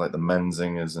like the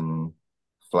Menzingers and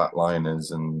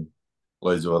Flatliners and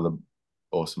loads of other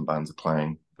awesome bands are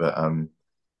playing. But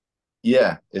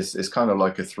it's kind of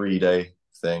like a 3-day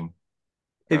thing.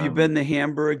 Have you been to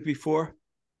Hamburg before?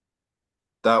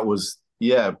 That was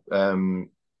we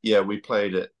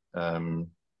played it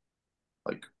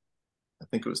like I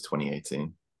think it was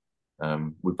 2018.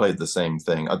 We played the same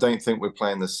thing. I don't think we're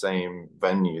playing the same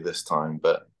venue this time,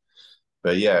 but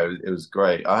yeah, it was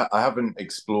great. I haven't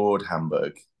explored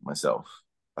Hamburg myself.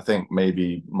 I think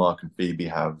maybe Mark and Phoebe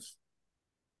have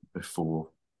before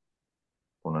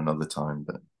on another time,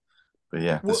 but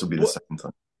yeah, this will be the second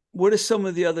time. What are some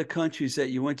of the other countries that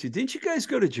you went to? Didn't you guys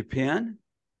go to Japan?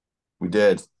 We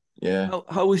did, yeah.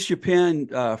 How was Japan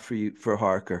for you, for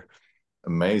Harker?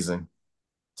 Amazing.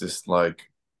 Just like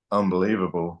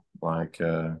unbelievable. Like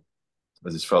I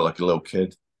just felt like a little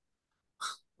kid.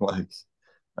 Like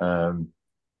um,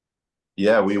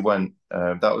 yeah, we went.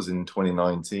 That was in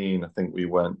 2019. I think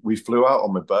We flew out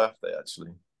on my birthday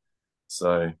actually.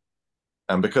 So,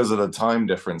 and because of the time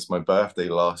difference, my birthday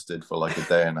lasted for like a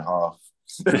day and a half.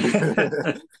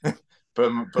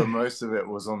 But most of it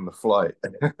was on the flight.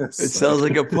 It So, sounds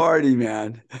like a party,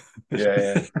 man.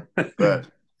 yeah, yeah. But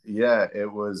yeah,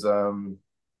 it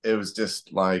was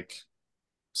just like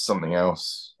something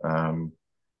else.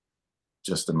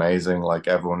 Just amazing. Like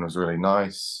everyone was really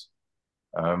nice.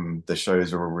 The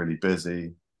shows were really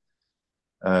busy.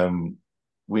 Um,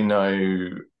 we know,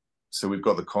 so we've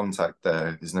got the contact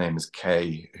there. His name is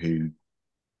Kay, who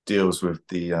deals with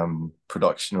the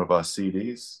production of our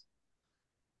CDs.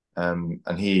 And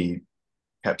he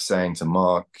kept saying to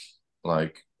Mark,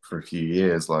 like for a few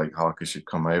years, like Harker should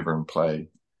come over and play.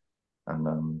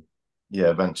 And yeah,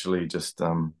 eventually just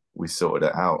we sorted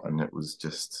it out, and it was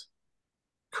just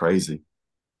crazy.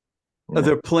 Are Yeah.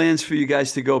 there plans for you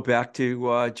guys to go back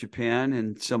to Japan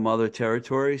and some other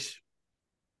territories?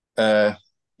 Uh,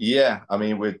 yeah, I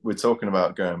mean we're talking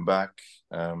about going back.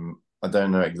 I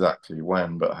don't know exactly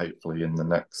when, but hopefully in the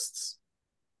next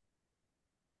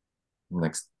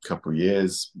couple of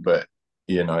years. But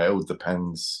you know, it all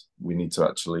depends. We need to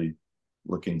actually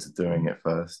look into doing it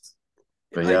first.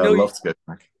 But I yeah, I'd know you, love to go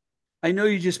back. I know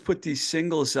you just put these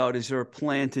singles out. Is there a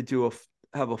plan to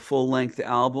have a full length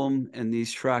album and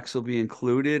these tracks will be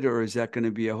included, or is that going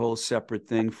to be a whole separate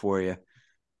thing for you?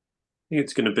 think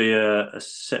it's going to be a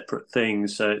separate thing.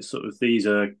 So it's sort of these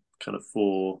are kind of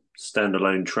four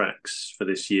standalone tracks for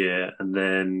this year, and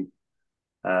then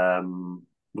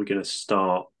we're going to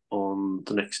start on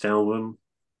the next album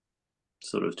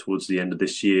sort of towards the end of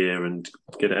this year and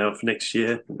get it out for next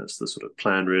year. And that's the sort of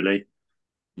plan, really.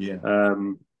 Yeah.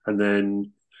 And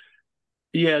then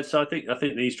yeah, so I think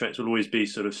these tracks will always be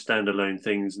sort of standalone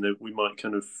things, and we might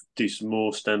kind of do some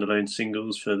more standalone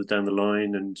singles further down the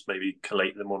line, and maybe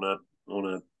collate them on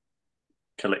a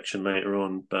collection later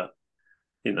on. But I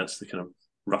think that's the kind of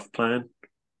rough plan.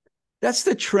 That's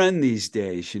the trend these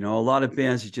days. A lot of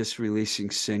bands are just releasing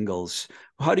singles.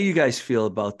 How do you guys feel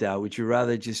about that? Would you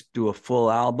rather just do a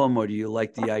full album, or do you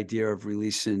like the idea of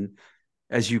releasing,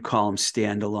 as you call them,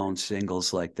 standalone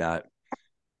singles like that?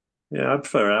 Yeah, I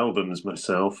prefer albums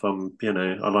myself. I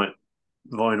like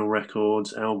vinyl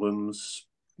records, albums,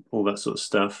 all that sort of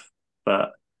stuff.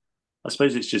 But I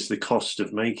suppose it's just the cost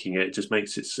of making it. It just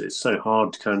makes it's so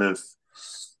hard to kind of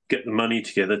get the money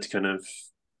together to kind of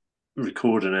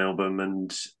record an album,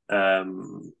 and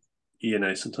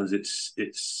sometimes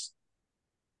it's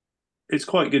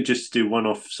quite good just to do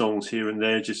one-off songs here and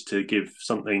there, just to give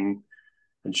something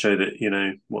and show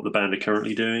that what the band are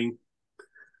currently doing.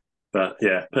 But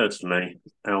yeah, personally,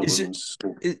 Is it albums.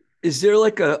 is there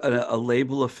like a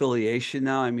label affiliation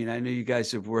now? I mean, I know you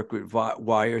guys have worked with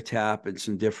Wiretap and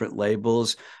some different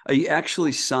labels. Are you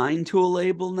actually signed to a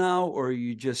label now, or are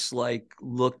you just like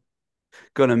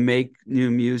gonna make new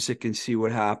music and see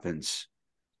what happens?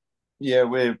 Yeah,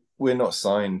 we're not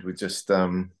signed. We just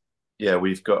yeah,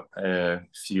 we've got a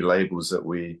few labels that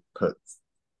we put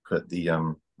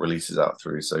the releases out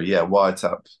through. So yeah,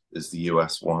 Wiretap is the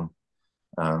US one.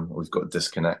 We've got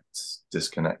Disconnect,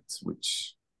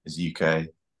 which is UK.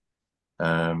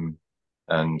 And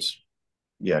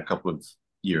yeah, a couple of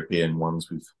European ones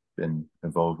we've been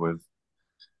involved with.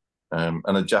 And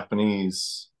a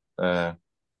Japanese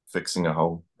Fixing a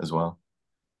Hole as well.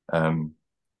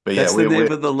 But yeah, That's the name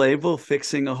we're of the label,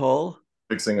 Fixing a Hole.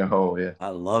 Fixing a Hole, yeah. I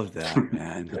love that,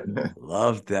 man.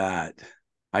 Love that.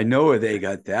 I know where they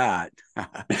got that.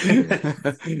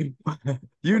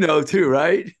 You know too,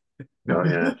 right? Oh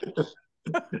yeah.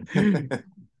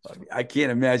 I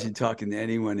can't imagine talking to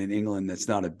anyone in England that's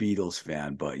not a Beatles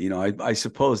fan, but I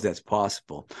suppose that's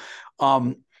possible.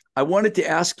 I wanted to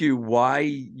ask you why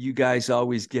you guys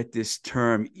always get this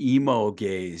term emo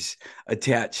gaze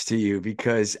attached to you,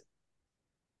 because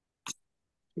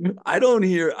I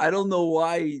don't know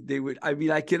why they would. I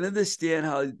mean, I can understand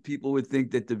how people would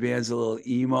think that the band's a little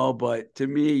emo, but to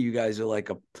me, you guys are like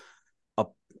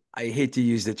I hate to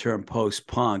use the term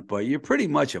post-punk, but you're pretty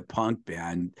much a punk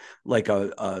band, like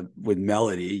a with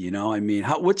melody, I mean,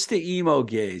 what's the emo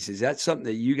gaze? Is that something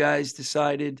that you guys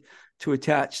decided to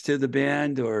attach to the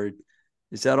band, or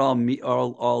is that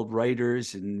all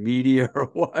writers and media, or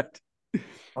what?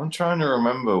 I'm trying to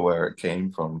remember where it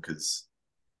came from because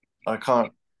I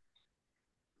can't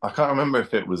I can't remember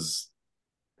if it was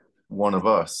one of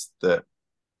us that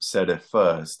said it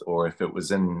first or if it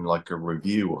was in like a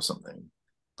review or something.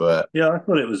 But Yeah, I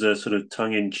thought it was a sort of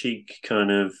tongue-in-cheek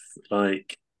kind of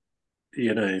like,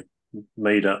 you know,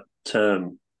 made up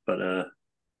term,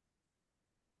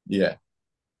 Yeah.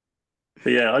 but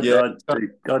yeah, Yeah.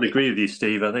 I'd agree with you,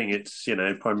 Steve. I think it's,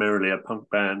 primarily a punk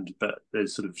band, but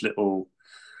there's sort of little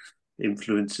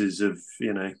influences of,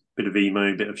 bit of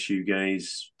emo, bit of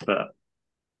shoegaze. But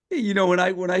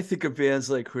when I think of bands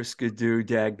like Husker Du,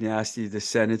 Dag Nasty,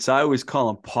 Descendants, I always call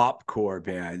them popcore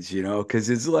bands, because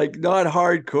it's like not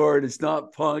hardcore and it's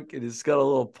not punk and it's got a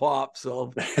little pop, so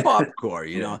popcore,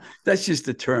 Yeah. That's just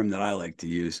the term that I like to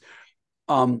use.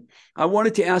 I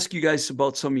wanted to ask you guys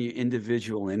about some of your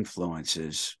individual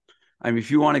influences. I mean,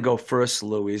 if you want to go first,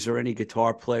 Louis, is there any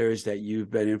guitar players that you've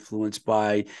been influenced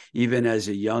by, even as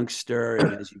a youngster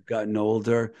and as you've gotten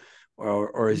older,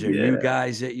 or is there new yeah,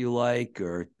 guys that you like,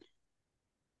 or?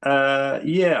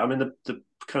 yeah. I mean, the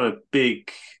kind of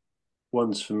big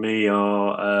ones for me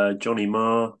are Johnny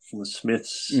Marr from the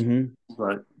Smiths, Mm-hmm.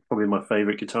 like probably my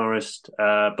favorite guitarist,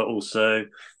 but also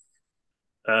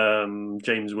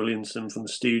James Williamson from the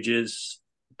Stooges,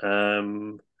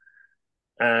 um,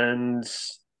 and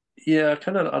yeah,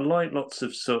 I like lots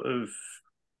of sort of,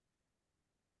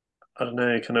 I don't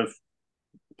know, kind of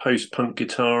post punk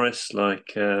guitarists, like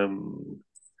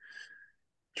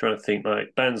trying to think,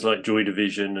 like bands like Joy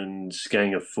Division and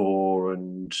Gang of Four,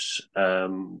 and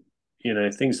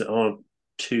things that aren't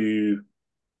too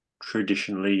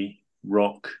traditionally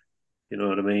rock. You know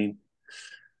what I mean?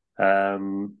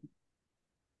 Um,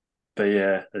 but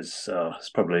yeah, there's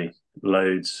probably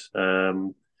loads.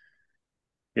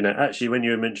 Actually, when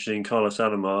you were mentioning Carlos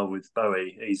Alomar with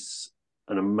Bowie, he's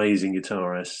an amazing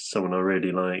guitarist, someone I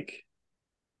really like,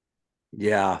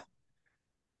 Yeah.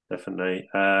 definitely.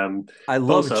 I But love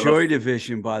also, I love, Joy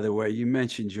Division, by the way. You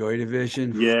mentioned Joy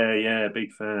Division. yeah, yeah,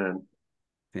 big fan.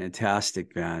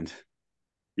 Fantastic band.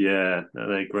 Yeah, no,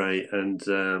 they're great, and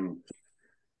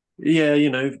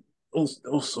yeah,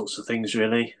 all sorts of things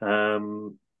really.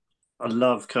 I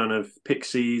love kind of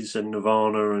Pixies and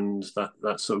Nirvana and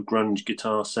that sort of grunge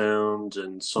guitar sound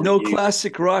and Sonic No Youth.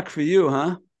 classic rock for you,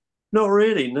 huh? Not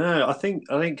really, no. I think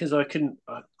because I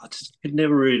just could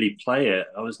never really play it.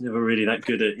 I was never really that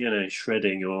good at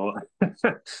shredding, or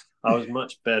I was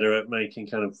much better at making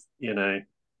kind of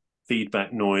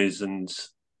feedback noise and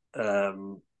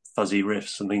fuzzy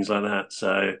riffs and things like that.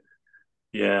 So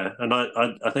yeah, and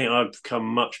I think I've come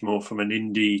much more from an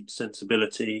indie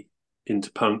sensibility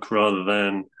into punk rather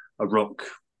than a rock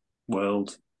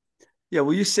world. Yeah,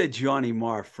 well, you said Johnny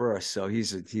Marr first, so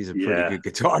he's a pretty Yeah. good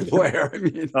guitar player. I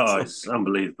mean, Oh, it's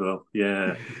unbelievable.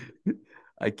 Yeah.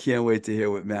 I can't wait to hear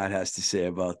what Matt has to say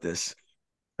about this.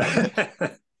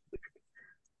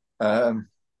 Um,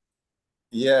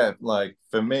 yeah, like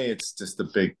for me,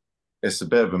 it's a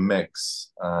bit of a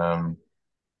mix.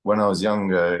 When I was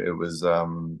younger,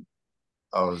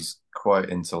 I was quite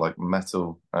into like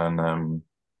metal, and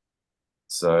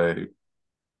so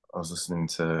I was listening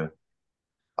to,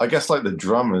 I guess, like the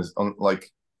drummers on, like,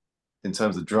 in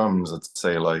terms of drums, I'd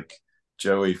say like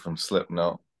Joey from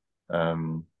Slipknot,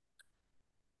 um,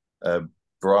 uh,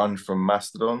 Brian from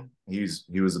Mastodon. He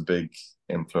was a big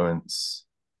influence.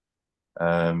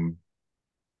 Um,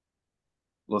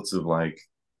 Lots of like,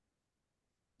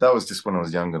 that was just when I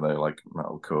was younger though, like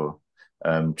metalcore.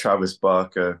 Travis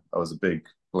Barker, I was a big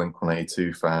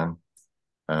Blink-182 fan.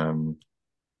 Um,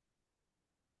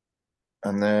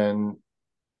 and then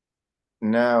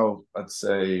now I'd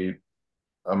say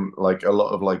like a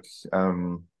lot of like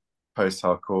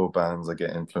post-hardcore bands I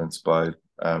get influenced by.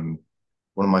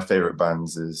 One of my favorite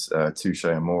bands is Touche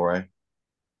Amore.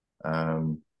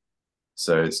 Um,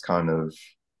 so it's kind of,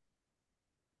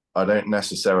 I don't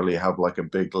necessarily have like a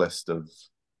big list of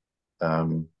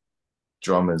um,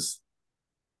 drummers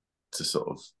to sort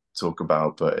of talk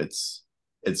about, but it's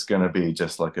gonna be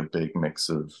just like a big mix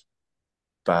of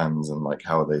bands and like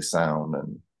how they sound,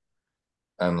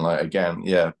 and like again,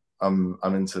 yeah, I'm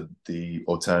into the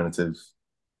alternative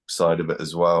side of it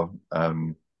as well.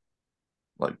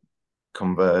 Like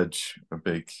Converge, a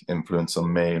big influence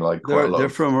on me, like quite a lot They're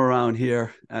of, from around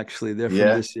here, actually. They're from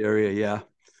yeah, this area. Yeah.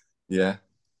 yeah.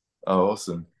 Oh,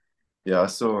 awesome. Yeah, I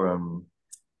saw them.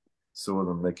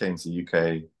 They came to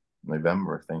UK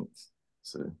November, I think.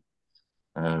 So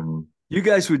um You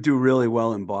guys would do really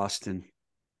well in Boston.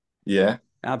 yeah,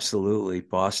 Absolutely.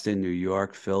 Boston, New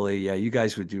York, Philly. Yeah, you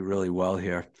guys would do really well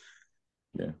here.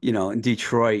 yeah. In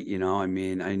Detroit, I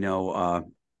mean, I know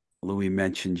Louis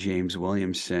mentioned James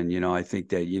Williamson. I think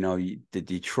that, the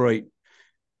Detroit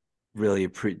really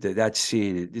that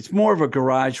scene. It's more of a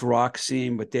garage rock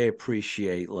scene, but they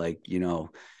appreciate like,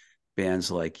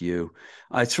 bands like you.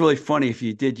 It's really funny if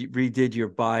you redid your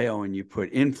bio and you put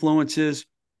influences,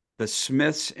 the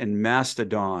Smiths and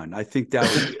Mastodon. I think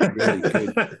that would be a really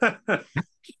good.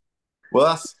 Well,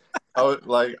 that's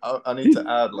I need to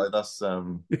add like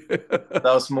that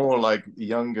was more like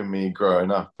younger me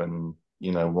growing up and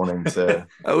wanting to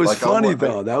That was like funny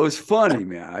though. That was funny,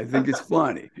 man. I think it's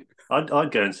funny.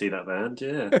 I'd go and see that band.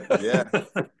 Yeah.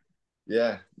 yeah.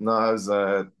 Yeah, no, I was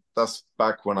that's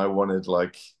back when I wanted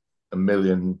like a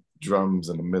million drums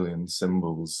and a million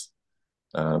cymbals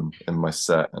in my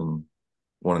set and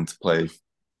wanting to play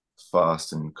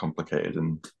fast and complicated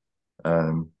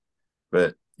and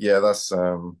but yeah, that's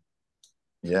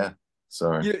yeah,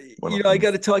 sorry. Went off I on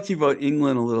got to talk to you about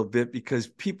England a little bit because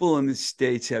people in the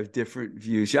States have different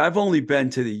views. I've only been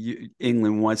to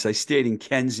England once. I stayed in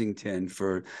Kensington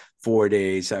for 4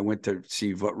 days. I went to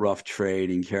see Rough Trade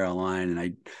in Carolina and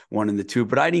I one in the two,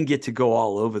 but I didn't get to go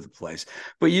all over the place.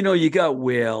 But you got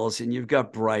Wales and you've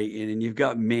got Brighton and you've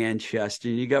got Manchester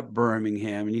and you got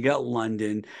Birmingham and you got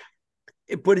London,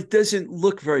 but it doesn't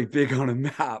look very big on a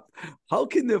map. How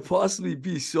can there possibly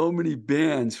be so many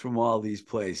bands from all these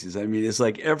places? I mean, it's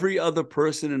like every other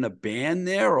person in a band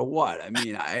there or what? I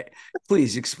mean,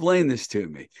 please explain this to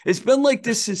me. It's been like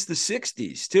this since the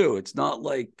 60s too. It's not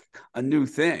like a new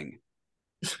thing.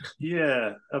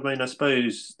 Yeah, I mean, I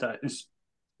suppose that is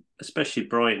especially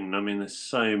Brighton. I mean, there's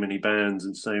so many bands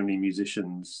and so many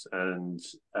musicians, and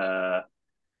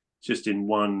just in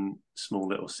one small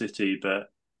little city. But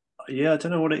yeah, I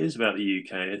don't know what it is about the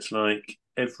UK. It's like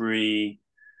every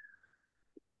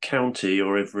county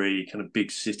or every kind of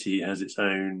big city has its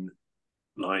own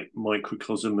like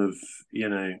microcosm of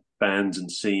bands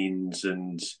and scenes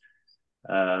and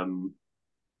um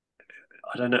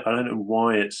I don't know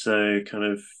why it's so kind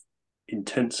of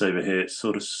intense over here. It's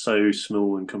sort of so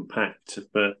small and compact,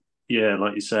 but yeah,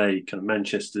 like you say, kind of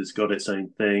Manchester's got its own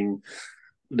thing.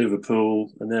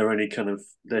 Liverpool, and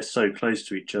they're so close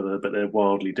to each other, but they're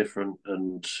wildly different.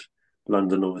 And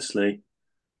London, obviously.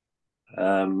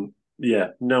 Yeah,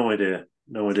 no idea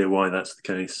why that's the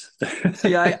case.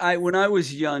 See, I when I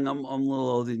was young, I'm a little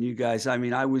older than you guys. I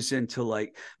mean, I was into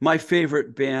like my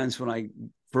favorite bands when I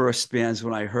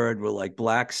heard were like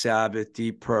Black Sabbath,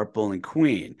 Deep Purple, and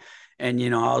Queen. And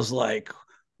I was like,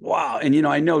 wow. And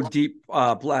I know Deep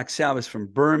Black Sabbath from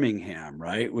Birmingham,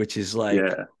 right? Which is like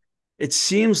Yeah, it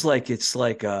seems like it's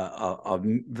like a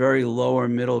very lower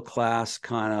middle class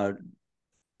kind of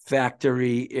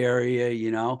factory area.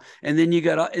 And then you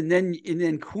got and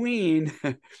then Queen.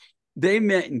 They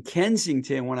met in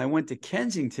Kensington. When I went to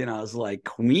Kensington, I was like,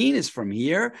 Queen is from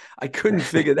here. I couldn't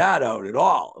figure that out at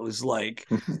all. It was like,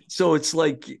 so it's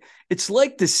like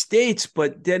the States,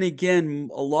 but then again,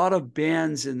 a lot of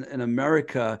bands in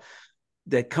America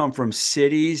that come from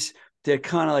cities, they're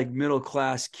kind of like middle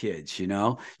class kids.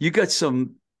 You got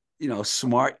some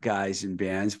smart guys in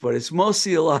bands, but it's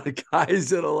mostly a lot of guys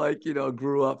that are like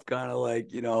grew up kind of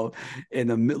like in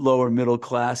a lower middle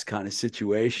class kind of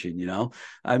situation.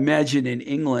 I imagine in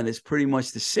England it's pretty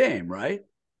much the same, right?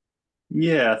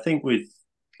 yeah. I think with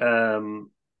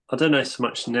I don't know so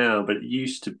much now, but it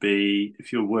used to be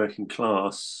if you're working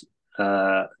class,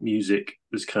 music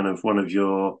was kind of one of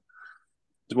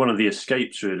the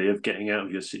escapes really of getting out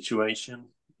of your situation.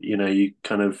 You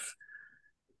kind of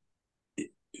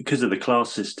because of the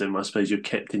class system, I suppose you're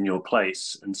kept in your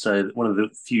place. And so one of the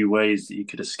few ways that you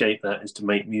could escape that is to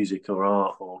make music or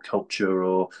art or culture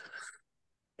or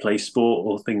play sport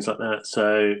or things like that.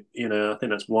 So, I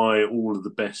think that's why all of the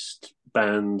best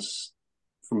bands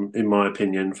in my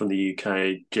opinion, from the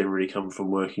UK generally come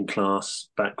from working class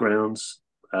backgrounds.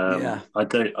 Yeah. I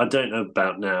don't know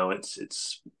about now.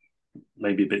 It's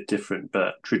maybe a bit different,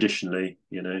 but traditionally.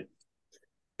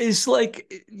 It's like,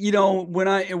 it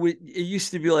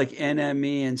used to be like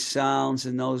NME and Sounds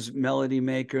and those Melody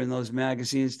Maker and those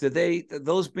magazines.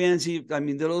 Those bands, I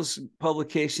mean, do those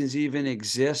publications even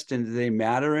exist and do they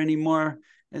matter anymore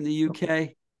in the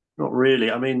UK? Not really.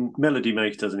 I mean, Melody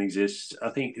Maker doesn't exist. I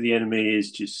think the enemy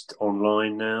is just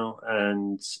online now,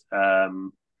 and I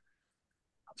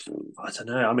don't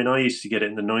know. I mean, I used to get it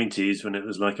in the '90s when it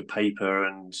was like a paper,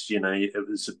 and it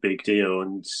was a big deal,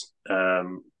 and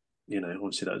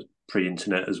obviously that was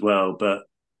pre-internet as well. But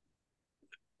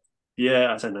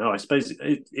yeah, I don't know. I suppose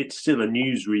it's still a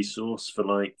news resource for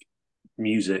like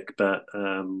music, but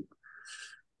I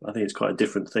think it's quite a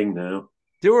different thing now.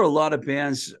 There were a lot of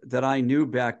bands that I knew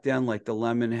back then, like the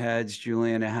Lemonheads,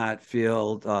 Juliana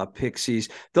Hatfield, Pixies.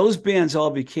 Those bands all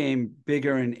became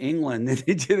bigger in England than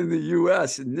they did in the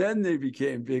U.S., and then they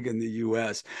became big in the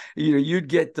U.S. You'd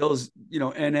get those,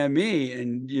 NME,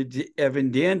 and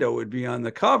Evan Dando would be on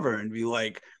the cover and be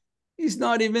like, he's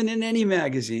not even in any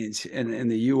magazines in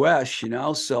the U.S.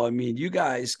 So I mean, you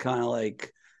guys kind of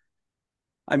like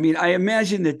I mean, I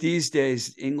imagine that these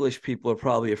days English people are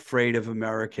probably afraid of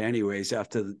America anyways,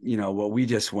 after, what we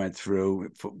just went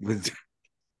through with,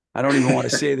 I don't even want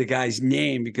to say the guy's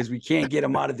name because we can't get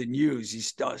him out of the news. He's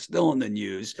still in the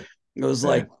news. It was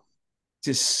like,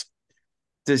 just,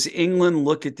 does England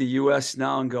look at the U.S.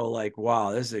 now and go like,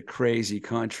 wow, this is a crazy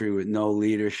country with no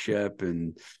leadership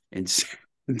and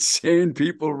insane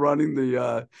people running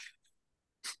the,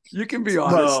 you can be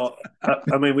honest. Well,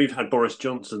 I mean, we've had Boris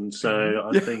Johnson,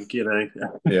 so I think,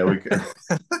 Yeah, we could.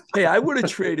 Hey, I would have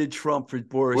traded Trump for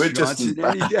Boris Johnson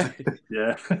any day.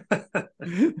 Yeah.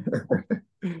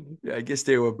 Yeah, I guess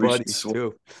they were buddies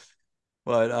too.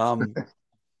 But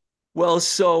well,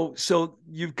 so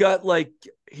you've got like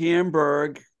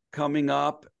Hamburg coming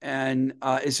up, and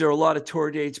is there a lot of tour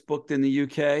dates booked in the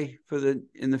UK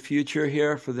in the future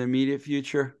here, for the immediate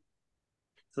future?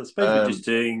 So I suppose we're just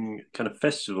doing kind of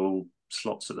festival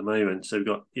slots at the moment. So we've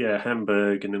got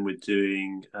Hamburg, and then we're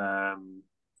doing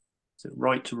is it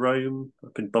Right to Rome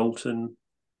up in Bolton,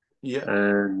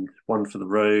 and one for the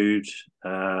road,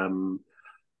 and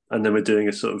then we're doing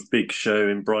a sort of big show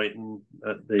in Brighton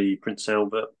at the Prince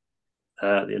Albert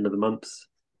at the end of the month.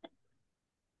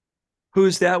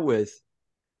 Who's that with?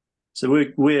 So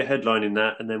we're headlining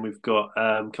that, and then we've got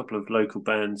a couple of local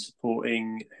bands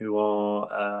supporting who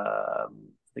are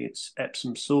I think it's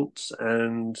Epsom Salts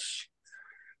and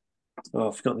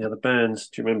I've forgotten the other bands.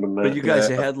 Do you remember, Matt? But you guys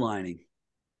are headlining.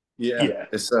 Yeah.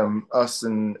 It's us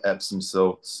and Epsom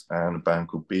Salts and a band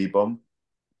called B-Bomb.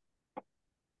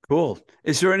 Cool.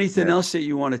 Is there anything else that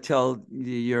you want to tell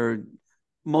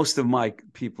most of my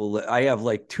people? I have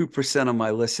like 2% of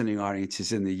my listening audience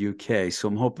is in the UK, so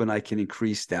I'm hoping I can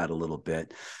increase that a little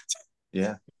bit.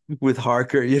 Yeah. With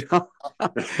Harker, you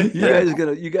guys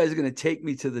are gonna take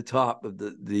me to the top of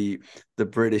the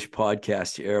British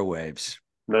podcast airwaves.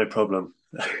 No problem.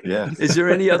 Yeah. Is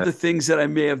there any other things that I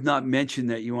may have not mentioned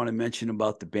that you want to mention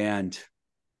about the band?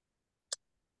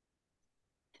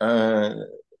 Not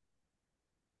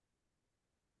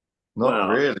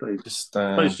really. Just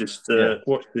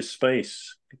watch this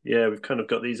space. Yeah, we've kind of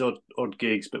got these odd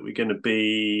gigs, but we're going to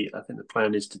be. I think the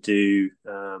plan is to do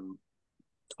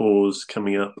tours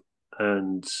coming up,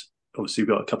 and obviously we've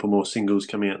got a couple more singles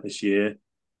coming out this year.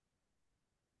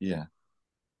 Yeah.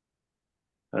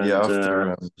 And,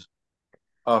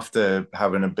 after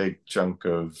having a big chunk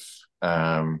of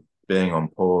being on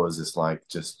pause, it's like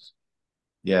just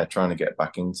trying to get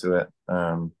back into it.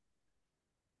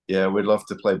 We'd love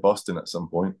to play Boston at some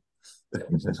point.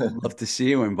 Love to see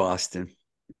you in Boston.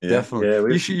 Yeah.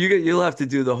 Definitely. You'll have to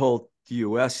do the whole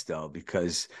US though,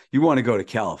 because you want to go to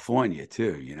California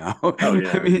too, Oh,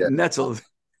 yeah.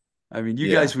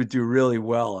 You guys would do really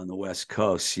well on the West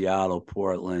Coast, Seattle,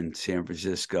 Portland, San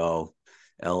Francisco,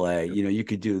 LA. You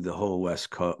could do the whole West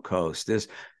Coast. There's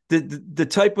the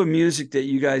type of music that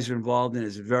you guys are involved in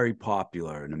is very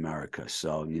popular in America.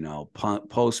 So,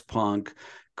 post-punk,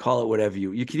 call it whatever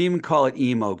you can even call it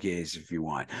emo gaze if you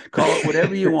want. Call it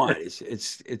whatever you want.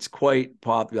 It's quite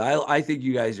popular. I think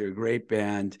you guys are a great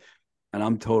band, and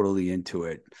I'm totally into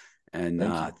it. And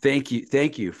thank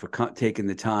you for taking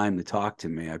the time to talk to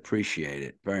me. I appreciate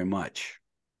it very much.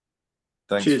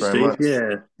 Thanks Cheers, very Steve. much.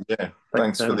 Yeah.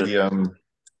 Thanks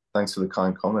for the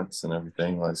kind comments and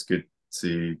everything. Like, it's good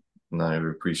to know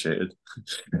appreciated.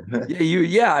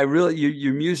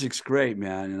 Your music's great,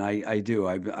 man, and I do.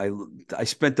 I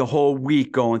spent the whole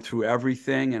week going through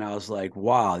everything, and I was like,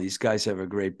 wow, these guys have a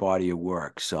great body of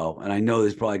work. So, and I know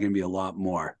there's probably going to be a lot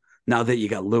more now that you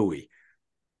got Louis.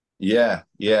 Yeah.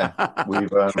 We've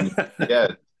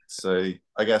So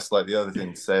I guess like the other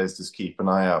thing to say is just keep an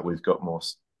eye out. We've got more,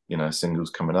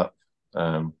 singles coming up.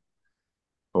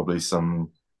 Probably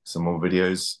some more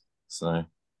videos. So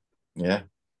yeah.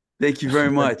 Thank you very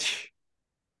much.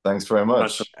 Thanks very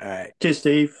much. All right. Cheers,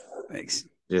 Steve. Thanks.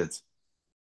 Cheers.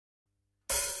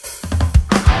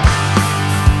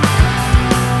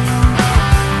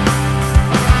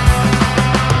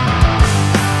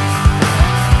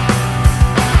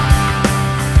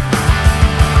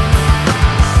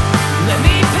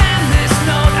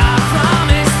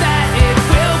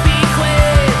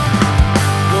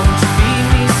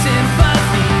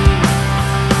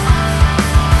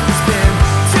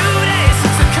 Two days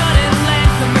since the cutting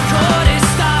length and the cord is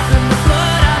stopping the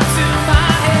blood up to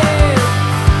my head.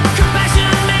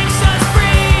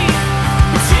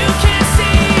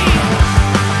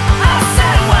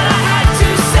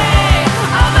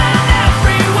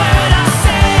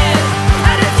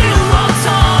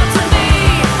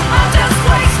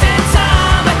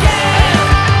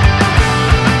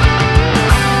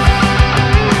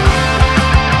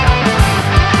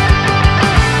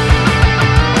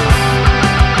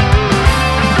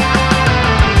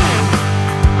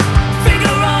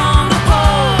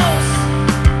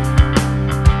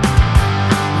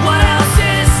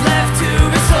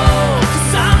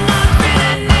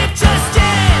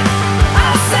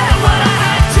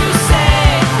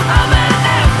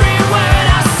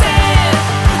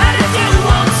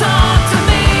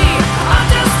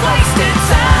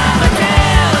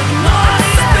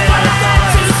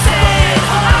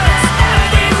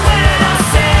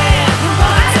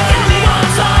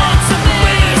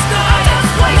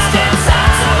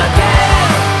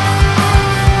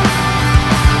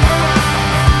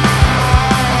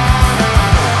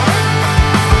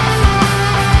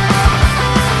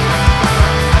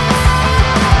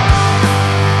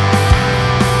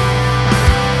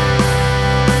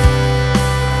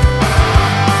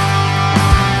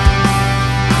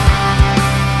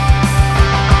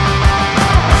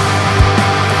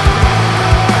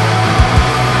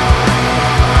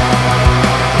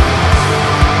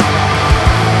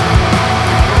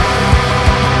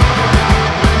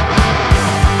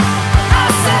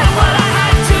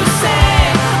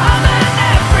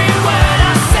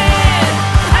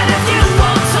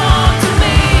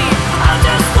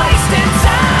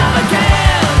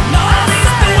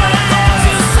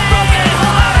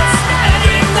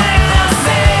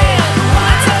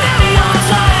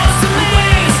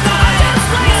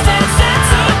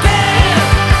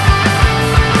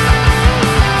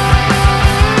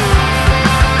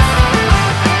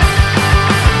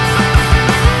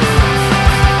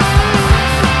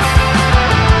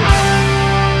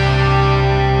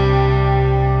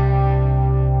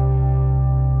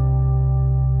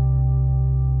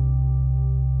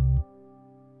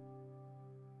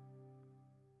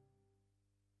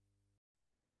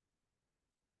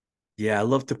 Yeah, I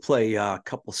love to play a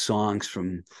couple songs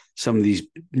from some of these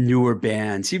newer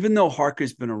bands. Even though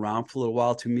Harker's been around for a little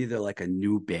while, to me, they're like a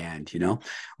new band, you know?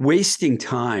 Wasting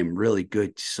Time, really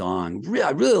good song. I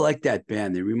really like that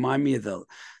band. They remind me of the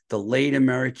late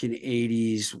American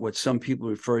 80s, what some people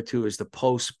refer to as the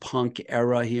post-punk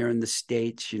era here in the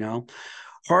States, you know?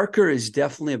 Harker is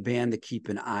definitely a band to keep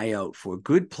an eye out for.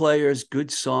 Good players,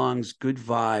 good songs, good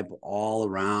vibe all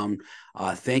around.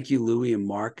 Thank you, Louie and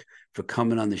Mark, for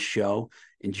coming on the show.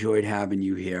 Enjoyed having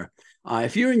you here.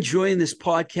 If you're enjoying this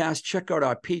podcast, check out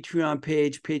our Patreon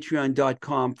page,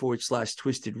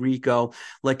 patreon.com/Twisted Rico.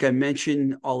 Like I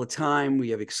mentioned all the time,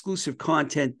 we have exclusive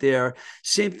content there.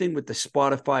 Same thing with the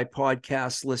Spotify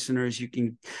podcast listeners. You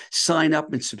can sign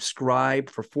up and subscribe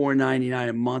for $4.99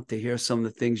 a month to hear some of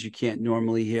the things you can't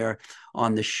normally hear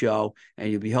on the show,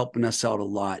 and you'll be helping us out a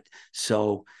lot.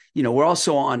 So, we're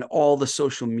also on all the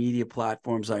social media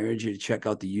platforms. I urge you to check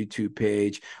out the YouTube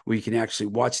page where you can actually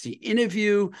watch the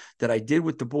interview that I did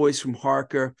with the boys from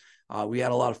Harker. We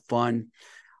had a lot of fun.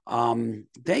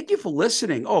 Thank you for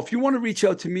listening. Oh, if you want to reach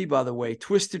out to me, by the way,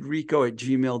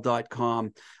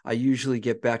 twistedrico@gmail.com. I usually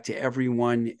get back to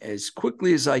everyone as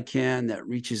quickly as I can that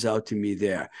reaches out to me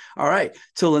there. All right.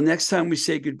 Till the next time we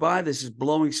say goodbye, this is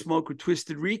Blowing Smoke with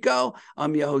Twisted Rico.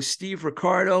 I'm your host, Steve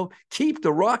Ricardo. Keep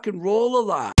the rock and roll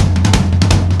alive.